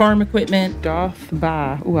animals, or farm equipment, doth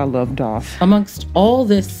buy. Ooh, I love doth. Amongst all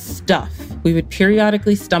this stuff, we would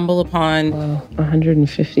periodically stumble upon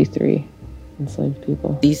 153. Enslaved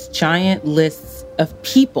people. These giant lists of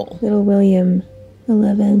people. Little William,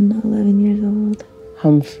 11 years old.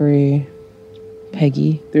 Humphrey,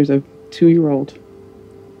 Peggy. There's a 2-year-old.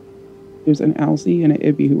 There's an Alzy and an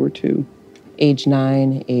Ibby who were 2. Age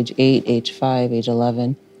 9, age 8, age 5, age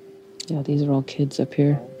 11. Yeah, these are all kids up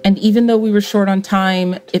here. And even though we were short on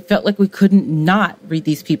time, it felt like we couldn't not read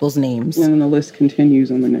these people's names. And then the list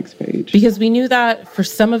continues on the next page. Because we knew that for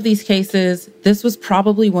some of these cases, this was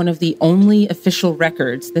probably one of the only official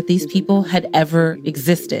records that these people had ever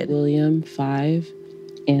existed. William, 5.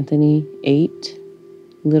 Anthony, 8.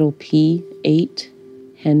 Little P, 8.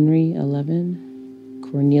 Henry, 11.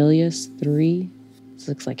 Cornelius, 3. This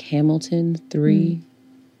looks like Hamilton, 3.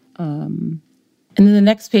 And then the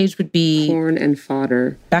next page would be corn and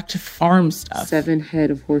fodder. Back to farm stuff. 7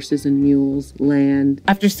 head of horses and mules, land.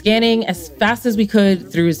 After scanning as fast as we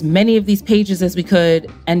could through as many of these pages as we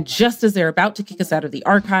could, and just as they're about to kick us out of the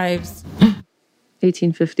archives,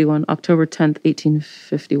 1851, October 10th,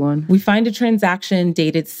 1851. We find a transaction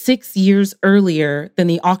dated 6 years earlier than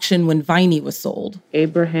the auction when Viney was sold.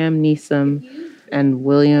 Abraham Neesom and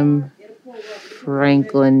William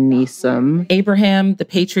Franklin Neesom. Abraham, the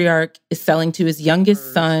patriarch, is selling to his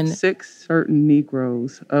youngest son 6 certain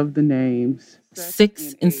Negroes of the names.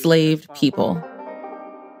 6 enslaved people.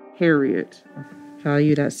 Harriet,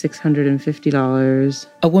 valued at $650.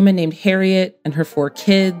 A woman named Harriet and her 4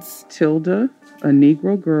 kids. Tilda, a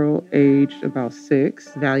Negro girl aged about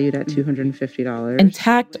 6. Valued at $250. And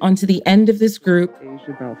tacked onto the end of this group, aged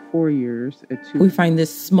about 4 years at 2. We find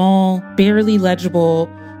this small, barely legible,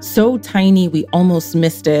 so tiny we almost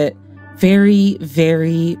missed it, very,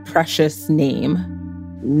 very precious name.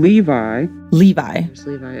 Levi. Levi. A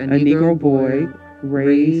Negro boy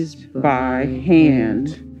raised by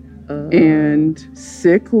hand. And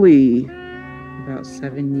sickly. About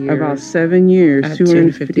 7 years. About 7 years,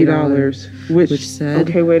 $250. Which said...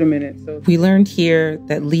 Okay, wait a minute. We learned here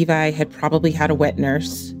that Levi had probably had a wet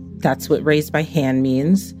nurse. That's what raised by hand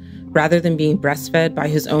means, rather than being breastfed by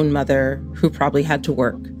his own mother, who probably had to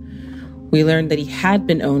work. We learned that he had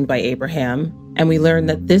been owned by Abraham, and we learned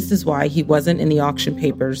that this is why he wasn't in the auction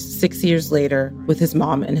papers 6 years later with his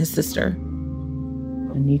mom and his sister.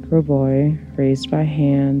 A Negro boy raised by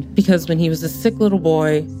hand. Because when he was a sick little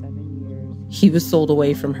boy, he was sold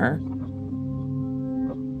away from her.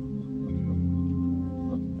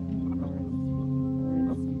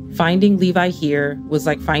 Finding Levi here was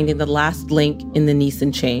like finding the last link in the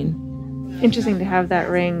Neeson chain. interesting to have that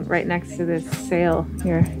ring right next to this sail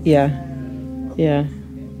here. Yeah. Yeah.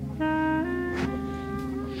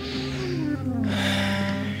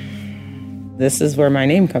 This is where my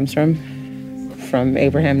name comes from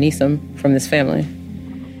Abraham Neeson, from this family.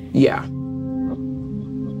 Yeah.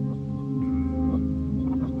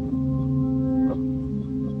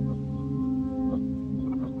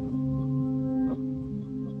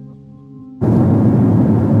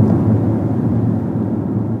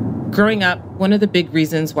 Growing up, one of the big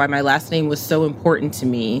reasons why my last name was so important to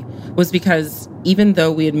me was because even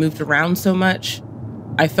though we had moved around so much,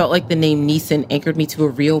 I felt like the name Neeson anchored me to a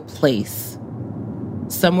real place.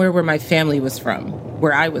 Somewhere where my family was from,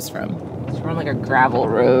 where I was from. It's from like a gravel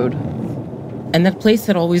road. And that place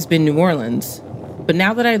had always been New Orleans. But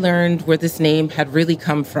now that I learned where this name had really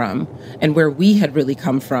come from and where we had really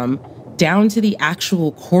come from, down to the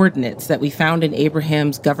actual coordinates that we found in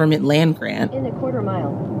Abraham's government land grant. In a quarter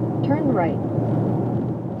mile, turn right.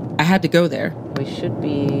 I had to go there. We should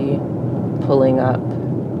be pulling up.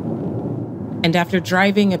 And after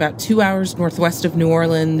driving about 2 hours northwest of New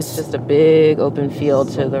Orleans, it's just a big open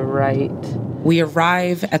field to the right. We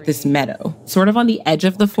arrive at this meadow, sort of on the edge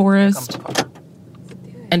of the forest,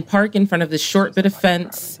 and park in front of this short bit of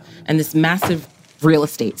fence and this massive real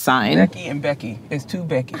estate sign. Becky and Becky. It's two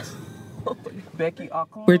Beckys. Becky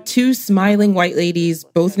Auckland. Where two smiling white ladies,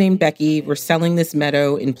 both named Becky, were selling this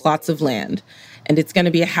meadow in plots of land. And it's going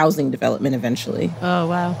to be a housing development eventually. Oh,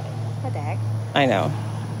 wow. What the heck? I know.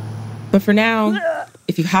 But for now,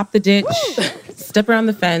 if you hop the ditch, step around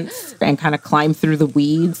the fence, and kind of climb through the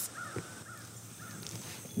weeds,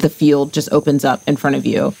 the field just opens up in front of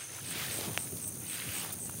you.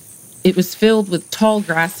 It was filled with tall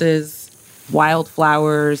grasses,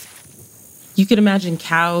 wildflowers. You could imagine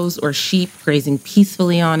cows or sheep grazing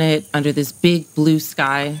peacefully on it under this big blue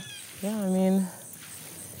sky. Yeah, I mean,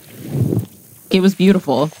 it was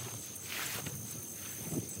beautiful.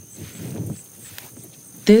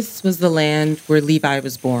 This was the land where Levi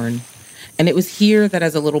was born. And it was here that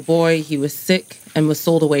as a little boy, he was sick and was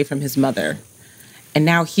sold away from his mother. And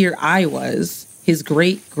now here I was, his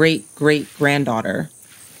great-great-great-granddaughter.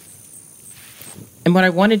 And what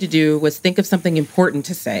I wanted to do was think of something important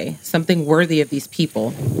to say, something worthy of these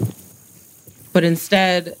people. But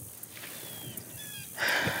instead,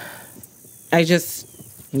 I just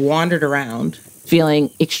wandered around,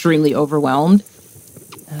 feeling extremely overwhelmed.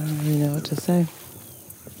 I don't really know what to say.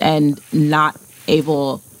 And not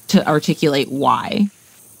able to articulate why.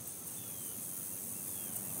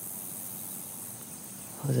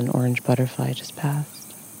 It was an orange butterfly just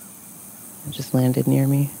passed. It just landed near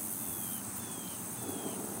me.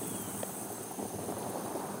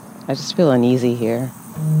 I just feel uneasy here.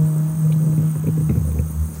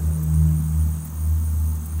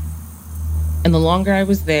 And the longer I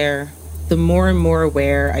was there, the more and more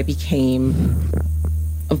aware I became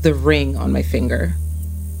of the ring on my finger.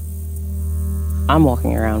 I'm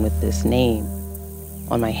walking around with this name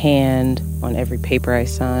on my hand, on every paper I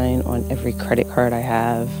sign, on every credit card I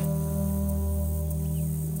have.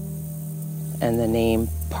 And the name,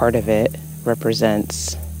 part of it,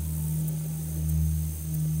 represents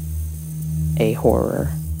a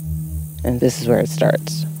horror. And this is where it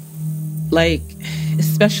starts. Like,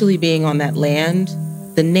 especially being on that land,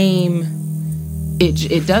 the name,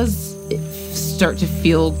 it does start to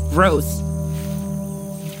feel gross.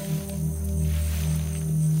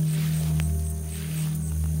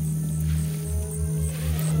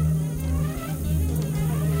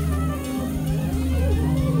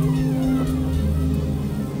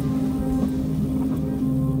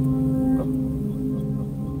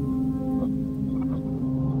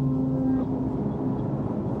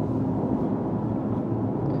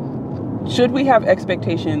 Should we have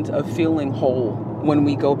expectations of feeling whole when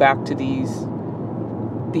we go back to these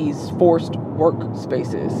forced work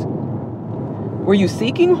spaces? Were you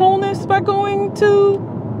seeking wholeness by going to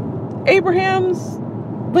Abraham's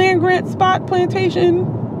land grant spot plantation?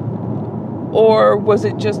 Or was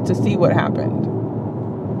it just to see what happened?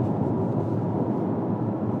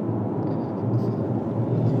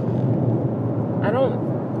 I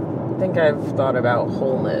don't think I've thought about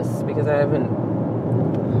wholeness because I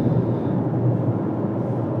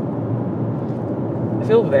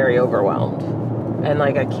feel very overwhelmed, and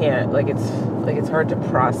like I can't, it's hard to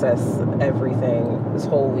process everything this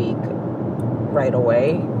whole week right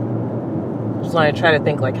away. So when I try to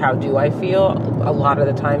think like, how do I feel? A lot of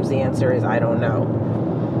the times the answer is I don't know.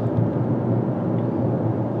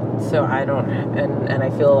 So I don't, and I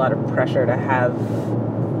feel a lot of pressure to have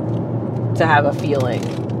a feeling,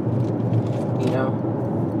 you know.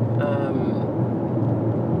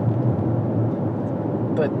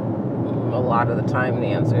 But a lot of the time the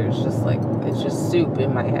answer is just like, it's just soup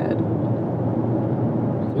in my head.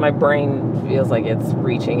 My brain feels like it's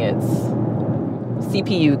reaching its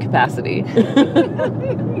CPU capacity.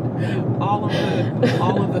 all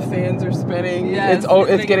of the fans are spinning. Yes,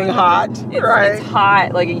 it's getting hot. It's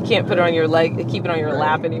hot. Like you can't put it on your leg, keep it on your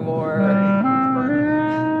lap anymore.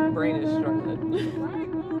 Brain is struggling.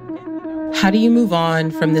 How do you move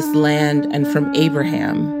on from this land and from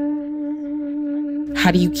Abraham?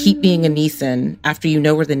 How do you keep being a Neeson after you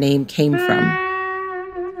know where the name came from?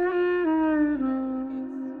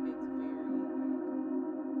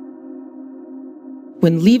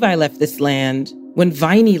 When Levi left this land, when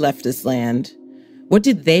Viney left this land, what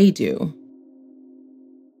did they do?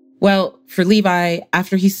 Well, for Levi,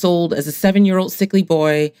 after he's sold as a 7-year-old sickly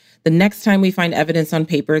boy, the next time we find evidence on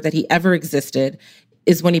paper that he ever existed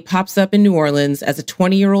is when he pops up in New Orleans as a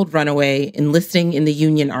 20-year-old runaway enlisting in the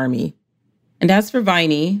Union Army. And as for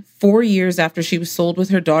Viney, 4 years after she was sold with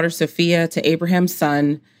her daughter Sophia to Abraham's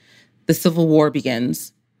son, the Civil War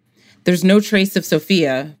begins. There's no trace of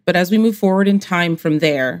Sophia, but as we move forward in time from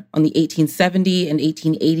there, on the 1870 and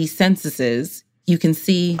 1880 censuses, you can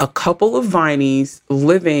see a couple of Vineys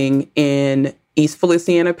living in East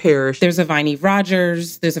Feliciana Parish. There's a Viney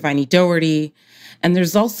Rogers, there's a Viney Doherty, and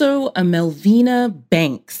there's also a Melvina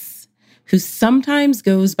Banks, who sometimes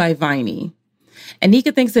goes by Viney.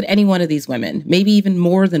 Anika thinks that any one of these women, maybe even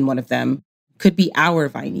more than one of them, could be our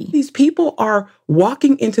Viney. These people are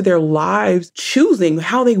walking into their lives, choosing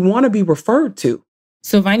how they want to be referred to.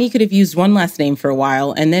 So Viney could have used one last name for a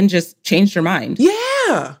while and then just changed her mind.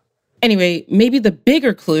 Yeah. Anyway, maybe the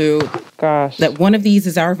bigger clue that one of these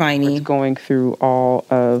is our Viney. It's going through all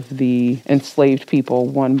of the enslaved people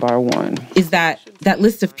one by one. Is that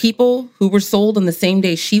list of people who were sold on the same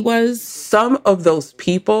day she was? Some of those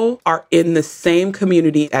people are in the same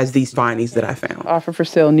community as these Vineys that I found. Offer for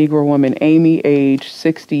sale Negro woman Amy, age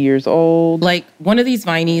 60 years old. Like, one of these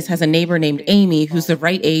Vineys has a neighbor named Amy who's the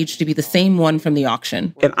right age to be the same one from the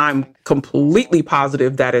auction. And I'm completely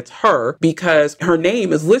positive that it's her because her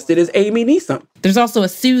name is listed as Amy Neeson. There's also a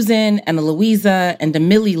Susan and a Louisa and a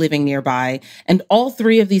Millie living nearby, and all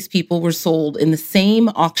three of these people were sold in the same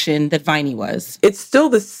auction that Viney was. It's still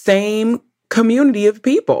the same community of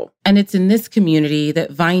people. And it's in this community that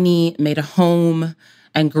Viney made a home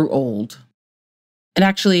and grew old. And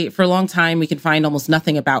actually, for a long time, we could find almost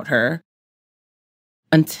nothing about her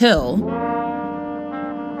until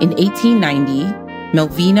in 1890,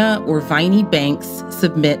 Melvina or Viney Banks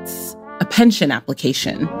submits a pension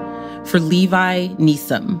application for Levi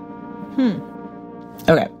Neeson.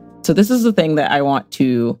 Okay, so this is the thing that I want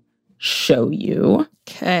to show you.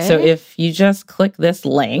 Okay. So if you just click this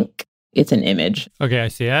link, it's an image. Okay, I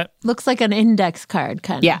see it. Looks like an index card,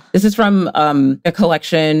 kind of. Yeah, this is from a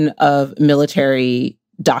collection of military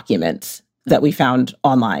documents that we found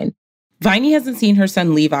online. Viney hasn't seen her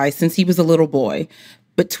son Levi since he was a little boy,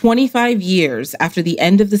 but 25 years after the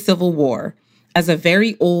end of the Civil War, as a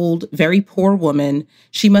very old, very poor woman,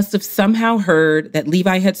 she must have somehow heard that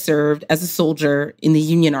Levi had served as a soldier in the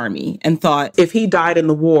Union Army and thought, if he died in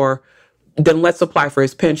the war, then let's apply for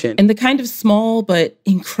his pension. And the kind of small but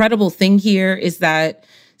incredible thing here is that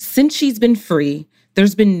since she's been free,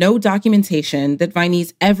 there's been no documentation that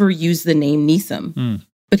Viney's ever used the name Neeson.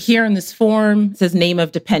 But here in this form, it says name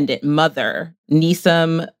of dependent, mother,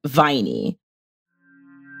 Neeson Viney.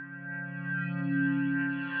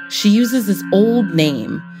 She uses this old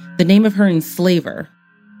name, the name of her enslaver.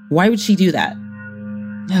 Why would she do that?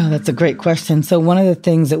 Oh, that's a great question. So one of the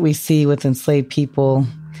things that we see with enslaved people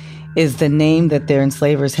is the name that their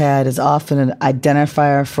enslavers had is often an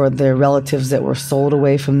identifier for their relatives that were sold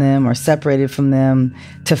away from them or separated from them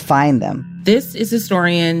to find them. This is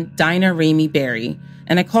historian Dinah Ramey Berry.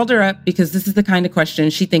 And I called her up because this is the kind of question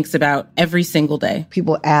she thinks about every single day.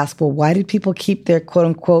 People ask, well, why did people keep their quote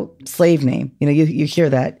unquote slave name? You know, you hear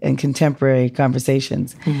that in contemporary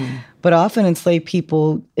conversations. Mm-hmm. But often enslaved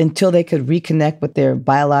people, until they could reconnect with their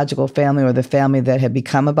biological family or the family that had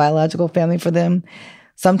become a biological family for them,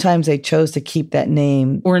 sometimes they chose to keep that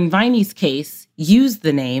name. Or in Viney's case, use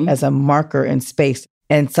the name as a marker in space.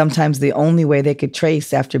 And sometimes the only way they could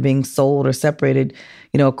trace after being sold or separated,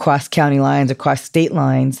 you know, across county lines, across state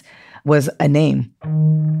lines, was a name.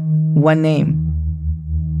 One name.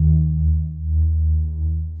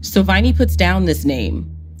 So Viney puts down this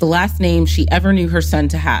name, the last name she ever knew her son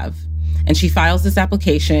to have. And she files this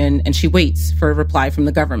application and she waits for a reply from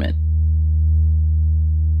the government.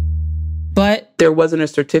 But there wasn't a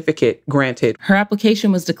certificate granted. Her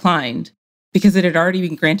application was declined because it had already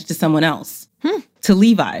been granted to someone else. To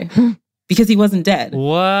Levi, because he wasn't dead. What?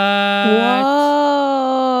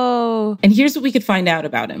 Whoa. And here's what we could find out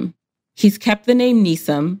about him. He's kept the name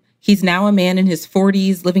Neeson. He's now a man in his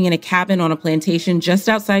 40s living in a cabin on a plantation just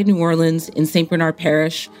outside New Orleans in St. Bernard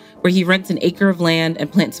Parish, where he rents an acre of land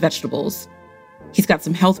and plants vegetables. He's got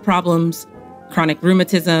some health problems, chronic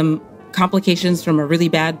rheumatism, complications from a really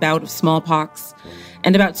bad bout of smallpox,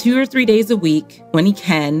 and about 2 or 3 days a week, when he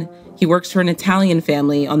can, he works for an Italian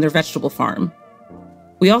family on their vegetable farm.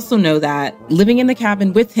 We also know that living in the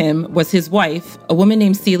cabin with him was his wife, a woman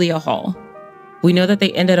named Celia Hall. We know that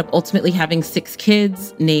they ended up ultimately having 6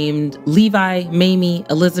 kids named Levi, Mamie,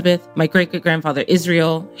 Elizabeth, my great-great-grandfather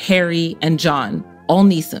Israel, Harry, and John, all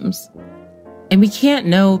Neesons. And we can't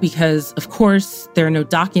know because, of course, there are no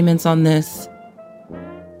documents on this.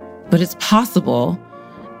 But it's possible,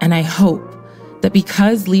 and I hope, that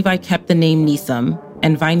because Levi kept the name Neeson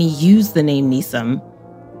and Viney used the name Neeson,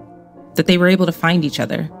 that they were able to find each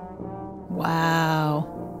other. Wow.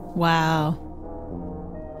 Wow.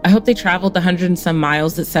 I hope they traveled the 100 and some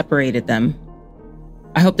miles that separated them.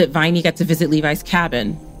 I hope that Viney got to visit Levi's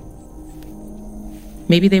cabin.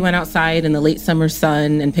 Maybe they went outside in the late summer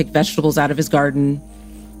sun and picked vegetables out of his garden,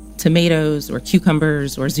 tomatoes or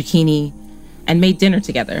cucumbers or zucchini, and made dinner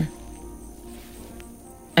together.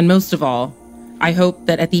 And most of all, I hope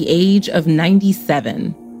that at the age of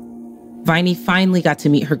 97, Viney finally got to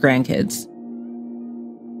meet her grandkids.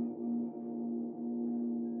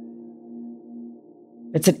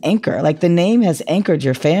 It's an anchor. Like the name has anchored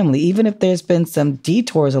your family. Even if there's been some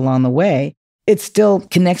detours along the way, it still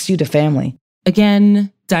connects you to family.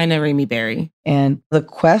 Again, Dinah Ramey Berry. And the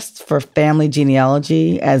quest for family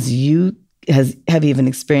genealogy, as you have even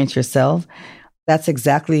experienced yourself, that's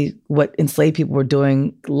exactly what enslaved people were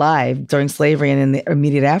doing live during slavery and in the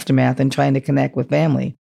immediate aftermath and trying to connect with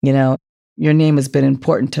family. You know, your name has been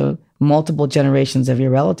important to multiple generations of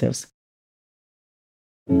your relatives.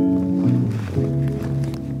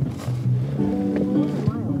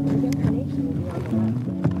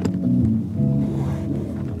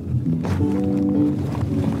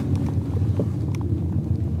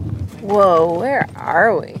 Whoa, where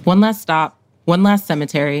are we? One last stop, one last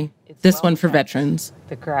cemetery, this one for veterans.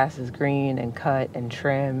 The grass is green and cut and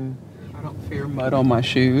trim. I don't fear mud on my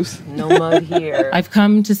shoes. No mud here. I've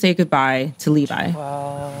come to say goodbye to Levi.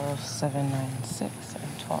 12796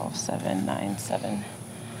 and 12797.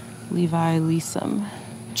 Levi Leeson.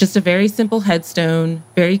 Just a very simple headstone,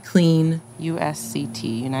 very clean.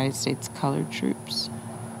 USCT, United States Colored Troops.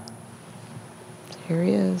 Here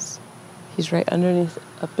he is. He's right underneath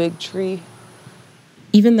a big tree.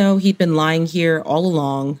 Even though he'd been lying here all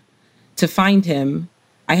along, to find him,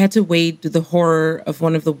 I had to wade through the horror of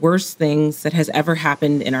one of the worst things that has ever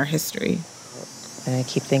happened in our history. And I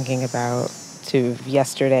keep thinking about,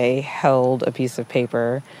 yesterday held a piece of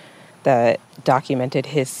paper that documented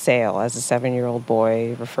his sale as a 7-year-old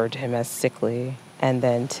boy, referred to him as sickly. And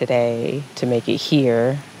then today, to make it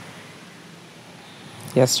here,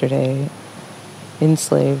 yesterday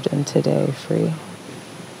enslaved and today free.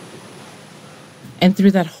 And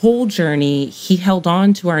through that whole journey, he held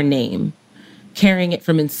on to our name, carrying it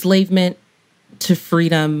from enslavement to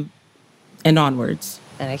freedom and onwards.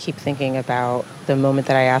 And I keep thinking about the moment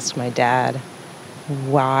that I asked my dad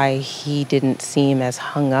why he didn't seem as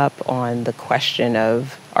hung up on the question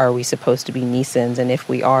of, are we supposed to be Neesons? And if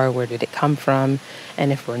we are, where did it come from?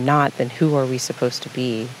 And if we're not, then who are we supposed to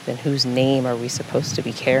be? Then whose name are we supposed to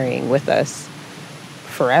be carrying with us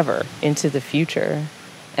forever into the future?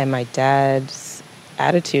 And my dad's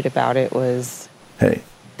attitude about it was, hey,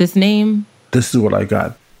 this name, this is what I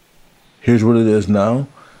got. Here's what it is now.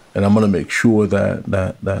 And I'm going to make sure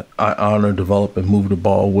that I honor, develop, and move the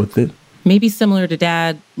ball with it. Maybe similar to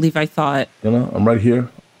Dad, Levi thought, I'm right here.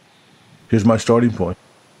 Here's my starting point.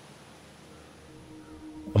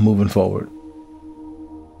 I'm moving forward.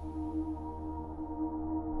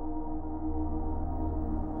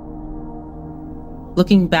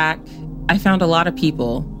 Looking back, I found a lot of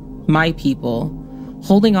people, my people,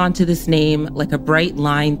 holding on to this name like a bright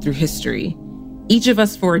line through history. Each of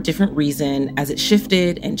us for a different reason as it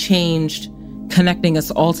shifted and changed, connecting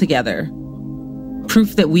us all together.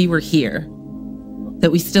 Proof that we were here,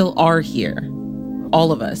 that we still are here,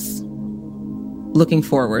 all of us, looking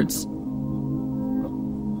forwards.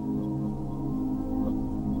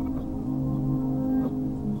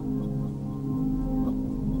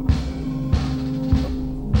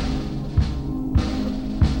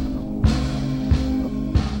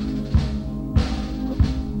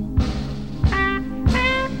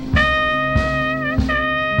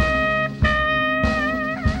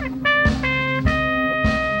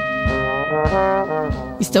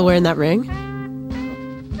 Still wearing that ring?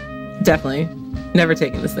 Definitely. Never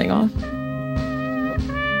taking this thing off.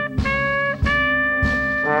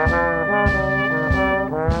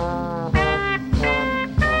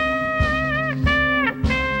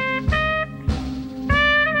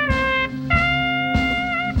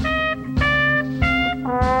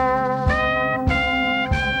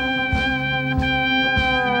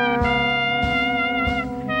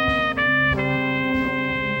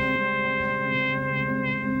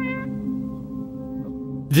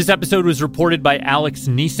 This episode was reported by Alex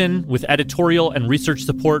Neason with editorial and research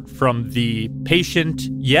support from the patient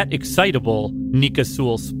yet excitable Nika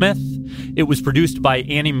Sewell-Smith. It was produced by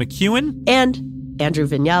Annie McEwen and Andrew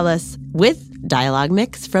Vinales with dialogue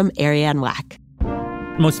mix from Ariane Wack.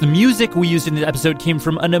 Most of the music we used in the episode came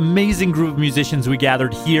from an amazing group of musicians we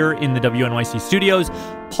gathered here in the WNYC studios.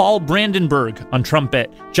 Paul Brandenburg on trumpet,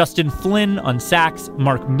 Justin Flynn on sax,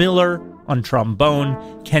 Mark Miller on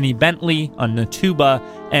trombone, Kenny Bentley on the tuba,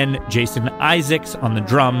 and Jason Isaacs on the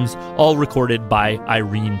drums, all recorded by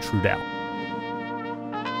Irene Trudell.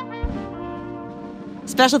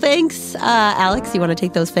 Special thanks. Alex, you want to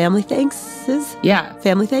take those family thankses? Yeah.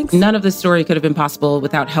 Family thanks? None of this story could have been possible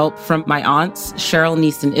without help from my aunts, Cheryl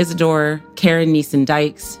Neeson Isidore, Karen Neeson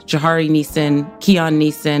Dykes, Jahari Neeson, Keon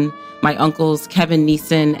Neeson, my uncles, Kevin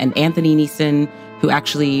Neeson and Anthony Neeson, who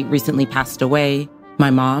actually recently passed away, my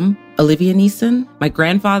mom, Olivia Neeson, my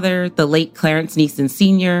grandfather, the late Clarence Neeson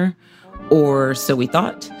Sr., or so we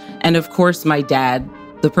thought, and of course my dad,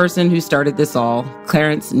 the person who started this all,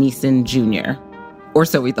 Clarence Neeson Jr., or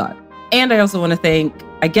so we thought. And I also want to thank,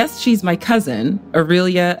 I guess she's my cousin,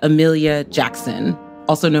 Aurelia Amelia Jackson,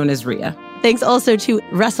 also known as Rhea. Thanks also to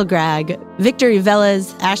Russell Gregg, Victory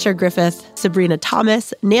Velez, Asher Griffith, Sabrina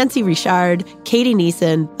Thomas, Nancy Richard, Katie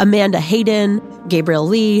Neeson, Amanda Hayden, Gabriel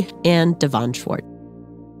Lee, and Devon Schwartz.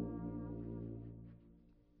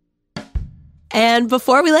 And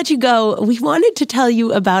before we let you go, we wanted to tell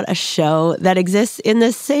you about a show that exists in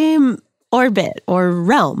the same orbit or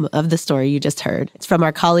realm of the story you just heard. It's from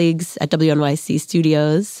our colleagues at WNYC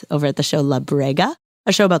Studios over at the show La Brega,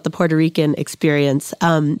 a show about the Puerto Rican experience.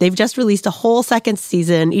 They've just released a whole second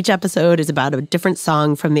season. Each episode is about a different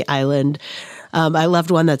song from the island. I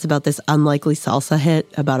loved one that's about this unlikely salsa hit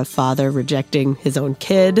about a father rejecting his own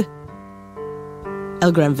kid.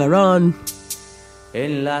 El Gran Verón.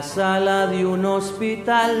 En la sala de un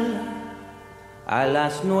hospital, a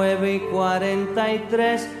las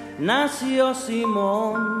 9:43, nació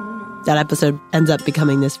Simón. That episode ends up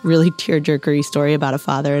becoming this really tearjerkery story about a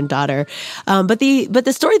father and daughter. But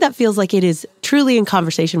the story that feels like it is truly in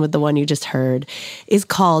conversation with the one you just heard is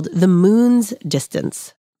called The Moon's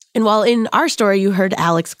Distance. And while in our story you heard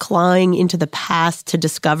Alex clawing into the past to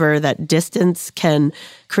discover that distance can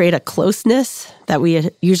create a closeness that we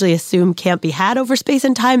usually assume can't be had over space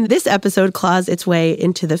and time, this episode claws its way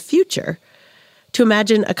into the future to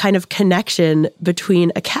imagine a kind of connection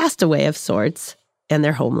between a castaway of sorts and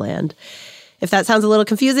their homeland. If that sounds a little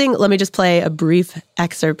confusing, let me just play a brief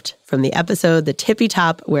excerpt from the episode, The Tippy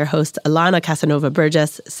Top, where host Alana Casanova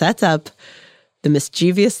Burgess sets up the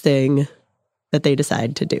mischievous thing that they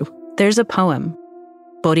decide to do. There's a poem,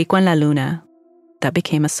 Boricua en la Luna, that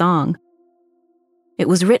became a song. It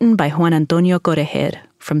was written by Juan Antonio Correger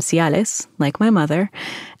from Ciales, like my mother,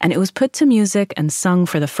 and it was put to music and sung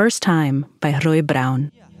for the first time by Roy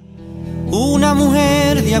Brown. Una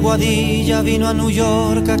mujer de Aguadilla vino a New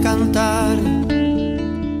York a cantar.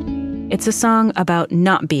 It's a song about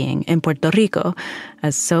not being in Puerto Rico,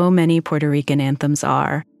 as so many Puerto Rican anthems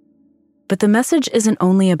are. But the message isn't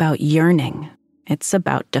only about yearning. It's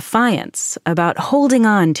about defiance, about holding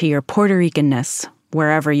on to your Puerto Ricanness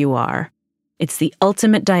wherever you are. It's the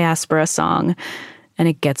ultimate diaspora song, and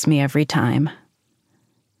it gets me every time.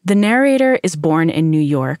 The narrator is born in New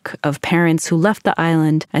York of parents who left the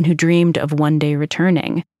island and who dreamed of one day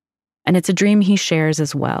returning. And it's a dream he shares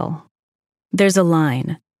as well. There's a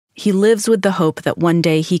line. He lives with the hope that one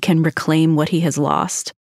day he can reclaim what he has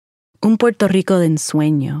lost. Un Puerto Rico de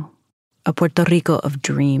ensueño, a Puerto Rico of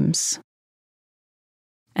dreams.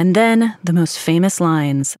 And then the most famous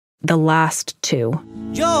lines, the last two.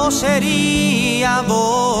 Yo sería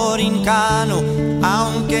borincano,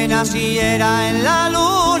 aunque naciera en la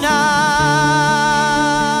luna.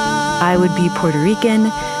 I would be Puerto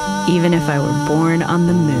Rican, even if I were born on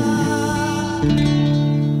the moon.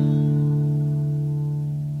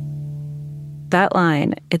 That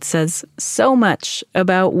line, it says so much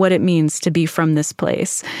about what it means to be from this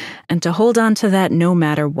place, and to hold on to that no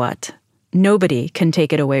matter what. Nobody can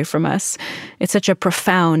take it away from us. It's such a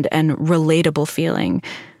profound and relatable feeling.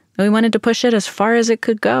 We wanted to push it as far as it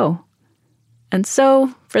could go. And so,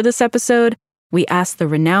 for this episode, we asked the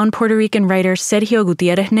renowned Puerto Rican writer Sergio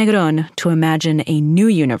Gutierrez Negron to imagine a new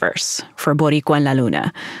universe for Boricua en la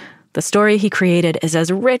Luna. The story he created is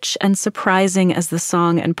as rich and surprising as the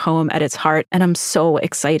song and poem at its heart, and I'm so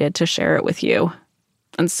excited to share it with you.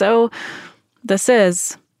 And so, this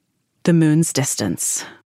is The Moon's Distance.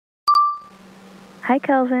 Hi,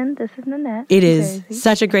 Kelvin. This is Nanette. It is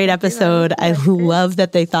such a great episode. I love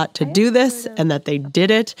that they thought to do this and that they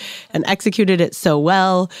did it and executed it so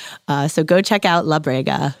well. So go check out La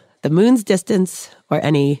Brega, The Moon's Distance, or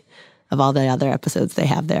any of all the other episodes they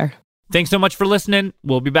have there. Thanks so much for listening.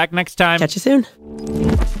 We'll be back next time. Catch you soon.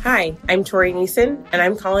 Hi, I'm Tori Neeson, and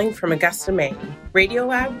I'm calling from Augusta, Maine.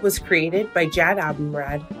 Radiolab was created by Jad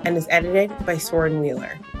Abumrad and is edited by Soren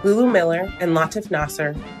Wheeler. Lulu Miller and Latif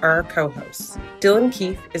Nasser are our co-hosts. Dylan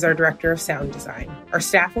Keefe is our director of sound design. Our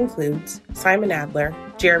staff includes Simon Adler,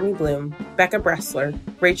 Jeremy Bloom, Becca Bressler,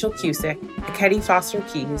 Rachel Cusick, Akedi Foster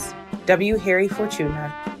Keys, W. Harry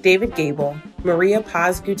Fortuna, David Gable, Maria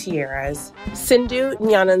Paz Gutierrez, Sindhu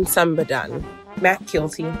Nyanan Matt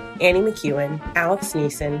Kilty, Annie McEwen, Alex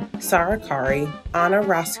Neeson, Sarah Kari, Anna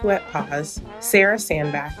Roshuet-Paz, Sarah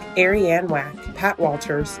Sandback, Ariane Wack, Pat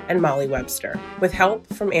Walters, and Molly Webster, with help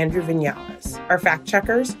from Andrew Vinales. Our fact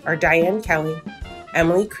checkers are Diane Kelly,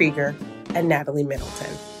 Emily Krieger, and Natalie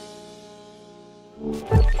Middleton.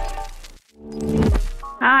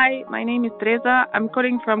 Hi, my name is Teresa. I'm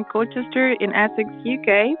calling from Colchester in Essex,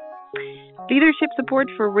 UK. Leadership support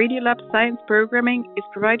for Radiolab science programming is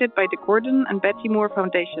provided by the Gordon and Betty Moore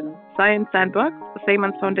Foundation, Science Sandbox, the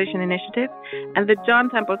Simons Foundation Initiative, and the John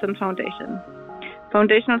Templeton Foundation.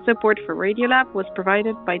 Foundational support for Radiolab was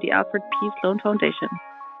provided by the Alfred P. Sloan Foundation.